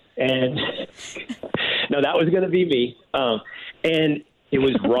 And no, that was going to be me. And it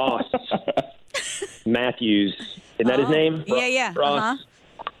was Ross Matthews. Isn't that his name? Yeah. Ross.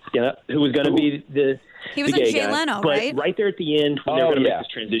 Yeah, who was going to be he was the on gay Jay guy. Leno, but right? Right there at the end, when they were going to make this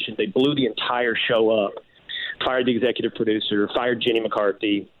transition, they blew the entire show up. Fired the executive producer, fired Jenny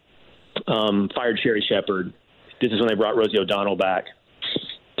McCarthy, fired Sherry Shepard. This is when they brought Rosie O'Donnell back.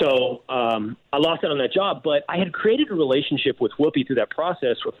 So I lost out on that job, but I had created a relationship with Whoopi through that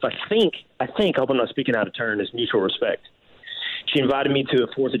process with, I think, I hope I'm not speaking out of turn, is mutual respect. She invited me to a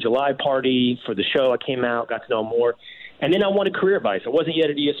 4th of July party for the show. I came out, got to know more. And then I wanted career advice. I wasn't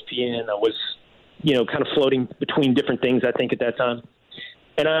yet at ESPN. I was, kind of floating between different things, I think, at that time.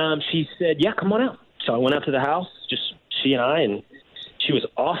 And she said, yeah, come on out. So I went out to the house, just she and I, and she was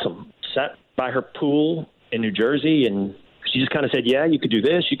awesome. Sat by her pool in New Jersey, and she just kind of said, yeah, you could do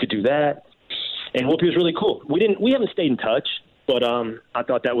this, you could do that. And Whoopi was really cool. We haven't stayed in touch, but I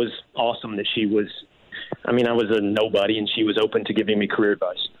thought that was awesome that she was, I was a nobody, and she was open to giving me career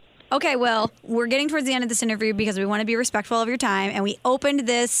advice. Okay, well, we're getting towards the end of this interview because we want to be respectful of your time, and we opened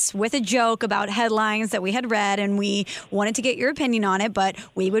this with a joke about headlines that we had read, and we wanted to get your opinion on it, but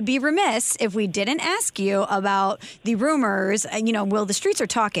we would be remiss if we didn't ask you about the rumors, Will, the streets are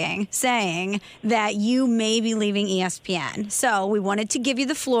talking, saying that you may be leaving ESPN. So we wanted to give you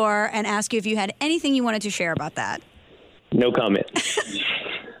the floor and ask you if you had anything you wanted to share about that. No comment.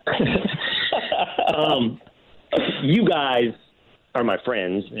 You guys are my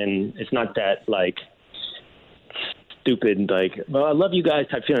friends, and it's not that stupid well, I love you guys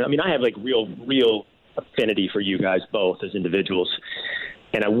type feeling. I have real affinity for you guys both as individuals,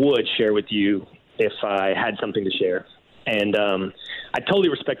 and I would share with you if I had something to share. And I totally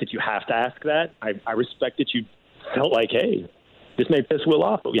respect that you have to ask that. I respect that you felt like, hey, this may piss Will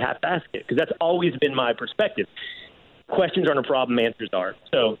off, but we have to ask it, because that's always been my perspective. Questions aren't a problem, answers are.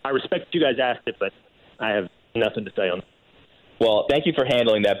 So I respect that you guys asked it, but I have nothing to say on it. Well, thank you for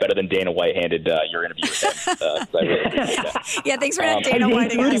handling that better than Dana White handled your interview with him. I really appreciate that. Yeah, thanks for not Dana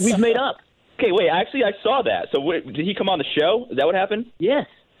White. We've made up. Okay, wait, actually, I saw that. So did he come on the show? Is that what happened? Yes.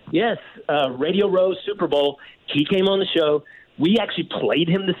 Radio Row Super Bowl. He came on the show. We actually played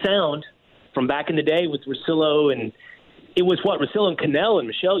him the sound from back in the day with Russillo, and it was Russillo and Cannell and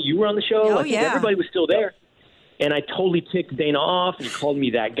Michelle. You were on the show. I think everybody was still there. And I totally ticked Dana off, and he called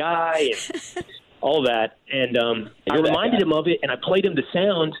me that guy. And all that, and I reminded him of it, and I played him the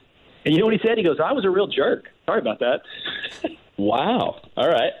sound, and you know what he said? He goes, I was a real jerk. Sorry about that. Wow. All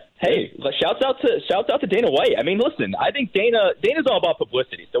right. Hey, shouts out to Dana White. Listen, I think Dana's all about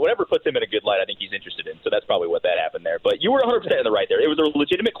publicity, so whatever puts him in a good light, I think he's interested in, so that's probably what that happened there. But you were 100% in the right there. It was a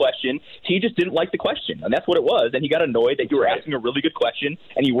legitimate question. He just didn't like the question, and that's what it was, and he got annoyed that you were asking a really good question,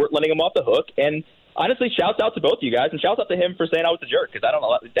 and you weren't letting him off the hook, and honestly, shouts out to both of you guys, and shouts out to him for saying I was a jerk, because I don't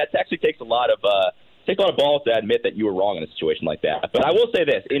know, that actually takes a lot of balls to admit that you were wrong in a situation like that. But I will say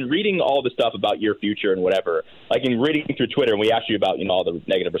this, in reading all the stuff about your future and whatever, in reading through Twitter, and we asked you about all the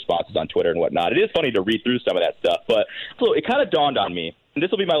negative responses on Twitter and whatnot, it is funny to read through some of that stuff, but so it kind of dawned on me, and this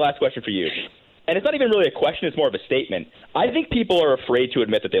will be my last question for you. And it's not even really a question, it's more of a statement. I think people are afraid to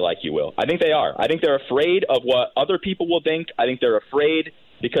admit that they like you, Will. I think they are. I think they're afraid of what other people will think. I think they're afraid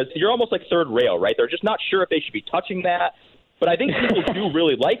because you're almost like third rail, right? They're just not sure if they should be touching that. But I think people do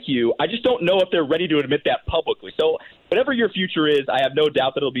really like you. I just don't know if they're ready to admit that publicly. So whatever your future is, I have no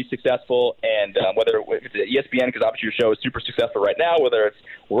doubt that it'll be successful. And whether it's at ESPN, because obviously your show is super successful right now, whether it's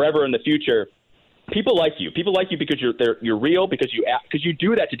wherever in the future, people like you. People like you because you're real, because you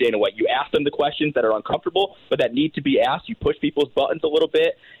do that to Dana White. You ask them the questions that are uncomfortable, but that need to be asked. You push people's buttons a little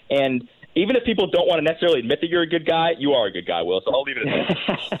bit. And even if people don't want to necessarily admit that you're a good guy, you are a good guy, Will. So I'll leave it at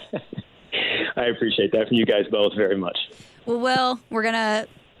that. I appreciate that from you guys both very much. Well, Will, we're going to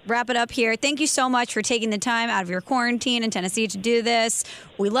wrap it up here. Thank you so much for taking the time out of your quarantine in Tennessee to do this.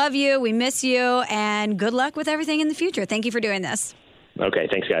 We love you. We miss you. And good luck with everything in the future. Thank you for doing this. Okay.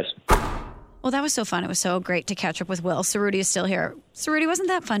 Thanks, guys. Well, that was so fun. It was so great to catch up with Will. Cerruti is still here. Cerruti, wasn't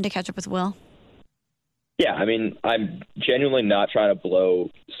that fun to catch up with Will? Yeah, I mean, I'm genuinely not trying to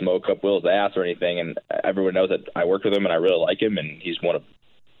blow smoke up Will's ass or anything, and everyone knows that I worked with him and I really like him, and he's one of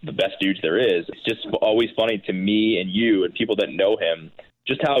the best dudes there is. It's just always funny to me and you and people that know him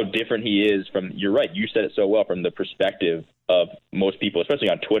just how different he is from, you're right, you said it so well, from the perspective of most people, especially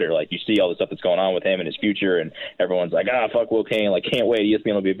on Twitter. Like, you see all the stuff that's going on with him and his future, and everyone's like, fuck Will Kane, like, can't wait,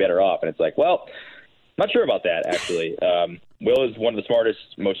 ESPN will be better off. And it's like, well, not sure about that, actually. Will is one of the smartest,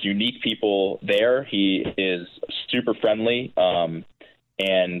 most unique people there. He is super friendly,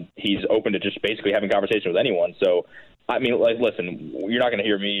 and he's open to just basically having conversations with anyone. So, I mean, like, listen, you're not going to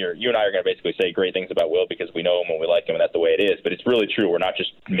hear me, or you and I are going to basically say great things about Will because we know him and we like him, and that's the way it is. But it's really true. We're not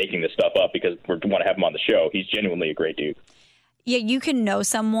just making this stuff up because we want to have him on the show. He's genuinely a great dude. Yeah, you can know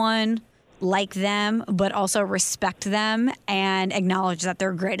someone, like them, but also respect them and acknowledge that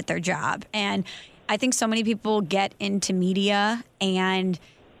they're great at their job. And I think so many people get into media and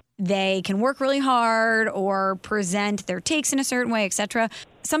they can work really hard or present their takes in a certain way, etc.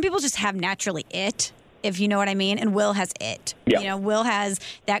 Some people just have naturally it, if you know what I mean. And Will has it. Yeah. You know, Will has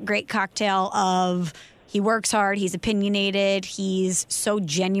that great cocktail of he works hard, he's opinionated, he's so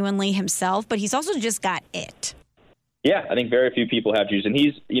genuinely himself, but he's also just got it. Yeah, I think very few people have juice, and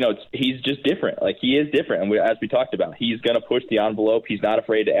he's just different. Like, he is different, and as we talked about, he's going to push the envelope. He's not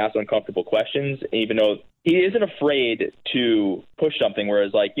afraid to ask uncomfortable questions, even though he isn't afraid to push something.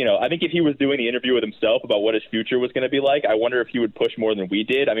 Whereas, like, I think if he was doing the interview with himself about what his future was going to be like, I wonder if he would push more than we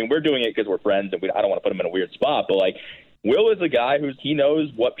did. I mean, we're doing it because we're friends, and I don't want to put him in a weird spot, but like, Will is a guy he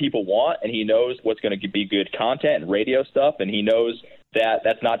knows what people want, and he knows what's going to be good content and radio stuff, and he knows that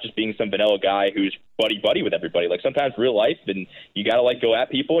that's not just being some vanilla guy who's buddy with everybody. Like, sometimes real life, and you got to like go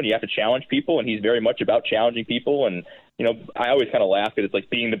at people and you have to challenge people, and he's very much about challenging people. And I always kind of laugh because it's like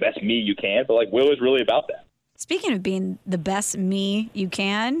being the best me you can, but like, Will is really about that. Speaking of being the best me you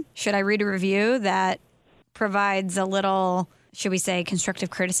can, should I read a review that provides a little, should we say, constructive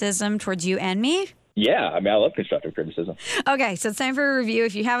criticism towards you and me? Yeah, I mean, I love constructive criticism. Okay, so it's time for a review.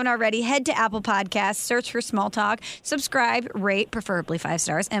 If you haven't already, head to Apple Podcasts, search for Small Talk, subscribe, rate, preferably 5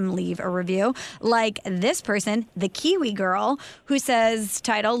 stars, and leave a review. Like this person, the Kiwi Girl, who says,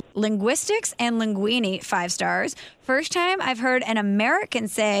 title, Linguistics and Linguini, 5 stars. First time I've heard an American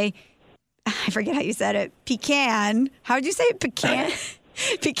say, I forget how you said it, pecan. How'd you say it? Pecan?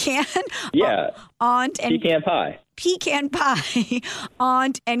 Pecan? Yeah. Aunt and pecan pie. Pecan pie,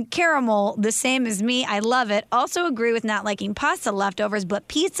 aunt, and caramel, the same as me. I love it. Also agree with not liking pasta leftovers, but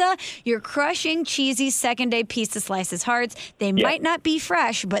pizza, you're crushing cheesy second-day pizza slices hearts. They might not be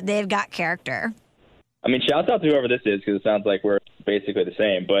fresh, but they've got character. I mean, shouts out to whoever this is, because it sounds like we're basically the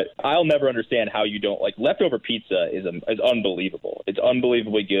same. But I'll never understand how you don't like leftover pizza is unbelievable. It's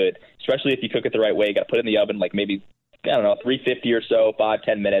unbelievably good, especially if you cook it the right way. You got to put it in the oven, like maybe, 350 or so,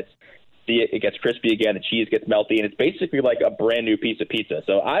 5-10 minutes. See it gets crispy again, the cheese gets melty, and it's basically like a brand new piece of pizza.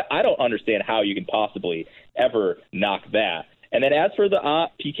 So I don't understand how you can possibly ever knock that. And then as for the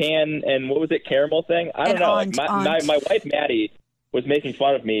pecan and what was it, caramel thing, I don't know. My wife Maddie was making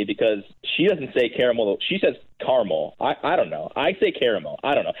fun of me because she doesn't say caramel, she says caramel. I don't know. I say caramel.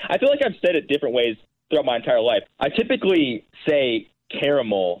 I don't know. I feel like I've said it different ways throughout my entire life. I typically say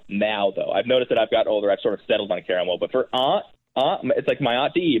caramel now, though. I've noticed that I've gotten older, I've sort of settled on caramel. But for aunt, it's like my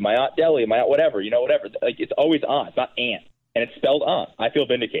Aunt D, my Aunt Deli, my Aunt whatever, whatever. Like, it's always aunt. It's not aunt. And it's spelled aunt. I feel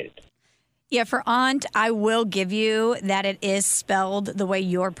vindicated. Yeah, for aunt, I will give you that it is spelled the way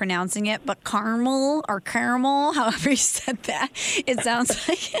you're pronouncing it. But caramel or caramel, however you said that, it sounds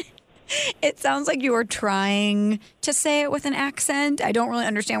like you were trying to say it with an accent. I don't really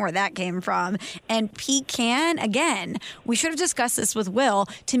understand where that came from. And pecan, again, we should have discussed this with Will.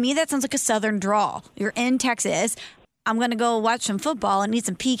 To me, that sounds like a southern drawl. You're in Texas. I'm going to go watch some football and eat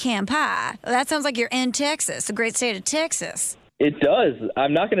some pecan pie. That sounds like you're in Texas, the great state of Texas. It does.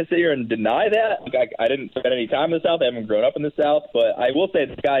 I'm not going to sit here and deny that. I didn't spend any time in the South. I haven't grown up in the South. But I will say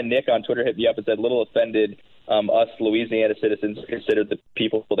this guy, Nick, on Twitter hit me up and said, little offended us Louisiana citizens consider the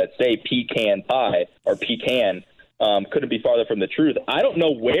people that say pecan pie or pecan couldn't be farther from the truth. I don't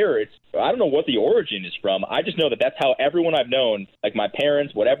know what the origin is from. I just know that that's how everyone I've known, like my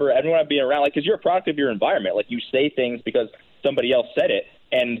parents, whatever, everyone I've been around, like, because you're a product of your environment. Like, you say things because somebody else said it.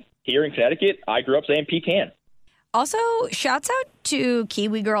 And here in Connecticut, I grew up saying pecan. Also, shouts out to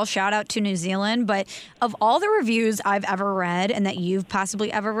Kiwi Girl, shout out to New Zealand. But of all the reviews I've ever read and that you've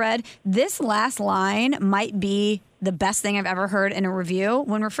possibly ever read, this last line might be the best thing I've ever heard in a review.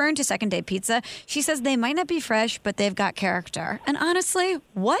 When referring to Second Day Pizza, she says they might not be fresh, but they've got character. And honestly,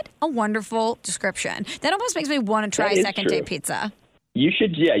 what a wonderful description. That almost makes me want to try Second Day Pizza. You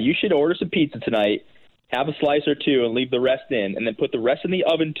should order some pizza tonight have a slice or two and leave the rest in, and then put the rest in the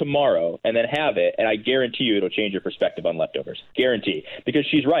oven tomorrow and then have it, and I guarantee you it'll change your perspective on leftovers. Guarantee. Because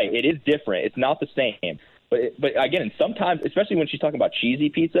she's right. It is different. It's not the same. But again, sometimes, especially when she's talking about cheesy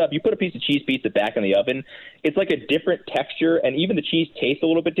pizza, if you put a piece of cheese pizza back in the oven, it's like a different texture, and even the cheese tastes a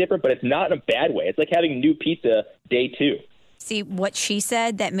little bit different, but it's not in a bad way. It's like having new pizza day 2. See, what she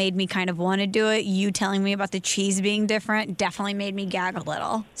said that made me kind of want to do it, you telling me about the cheese being different, definitely made me gag a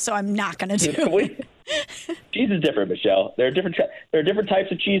little. So I'm not going to do it. Cheese is different, Michelle. There are different types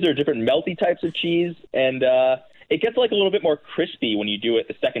of cheese. There are different melty types of cheese, and it gets like a little bit more crispy when you do it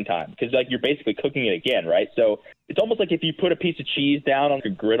the second time because like you're basically cooking it again, right? So it's almost like if you put a piece of cheese down on a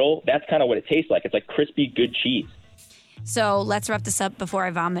griddle, that's kind of what it tastes like. It's like crispy, good cheese. So let's wrap this up before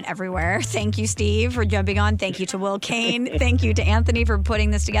I vomit everywhere. Thank you, Steve, for jumping on. Thank you to Will Kane. Thank you to Anthony for putting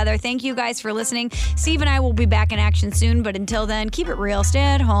this together. Thank you guys for listening. Steve and I will be back in action soon, but until then, keep it real, stay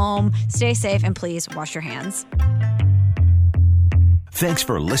at home, stay safe, and please wash your hands. Thanks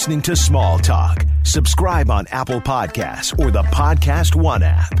for listening to Small Talk. Subscribe on Apple Podcasts or the Podcast One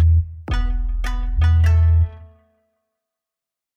app.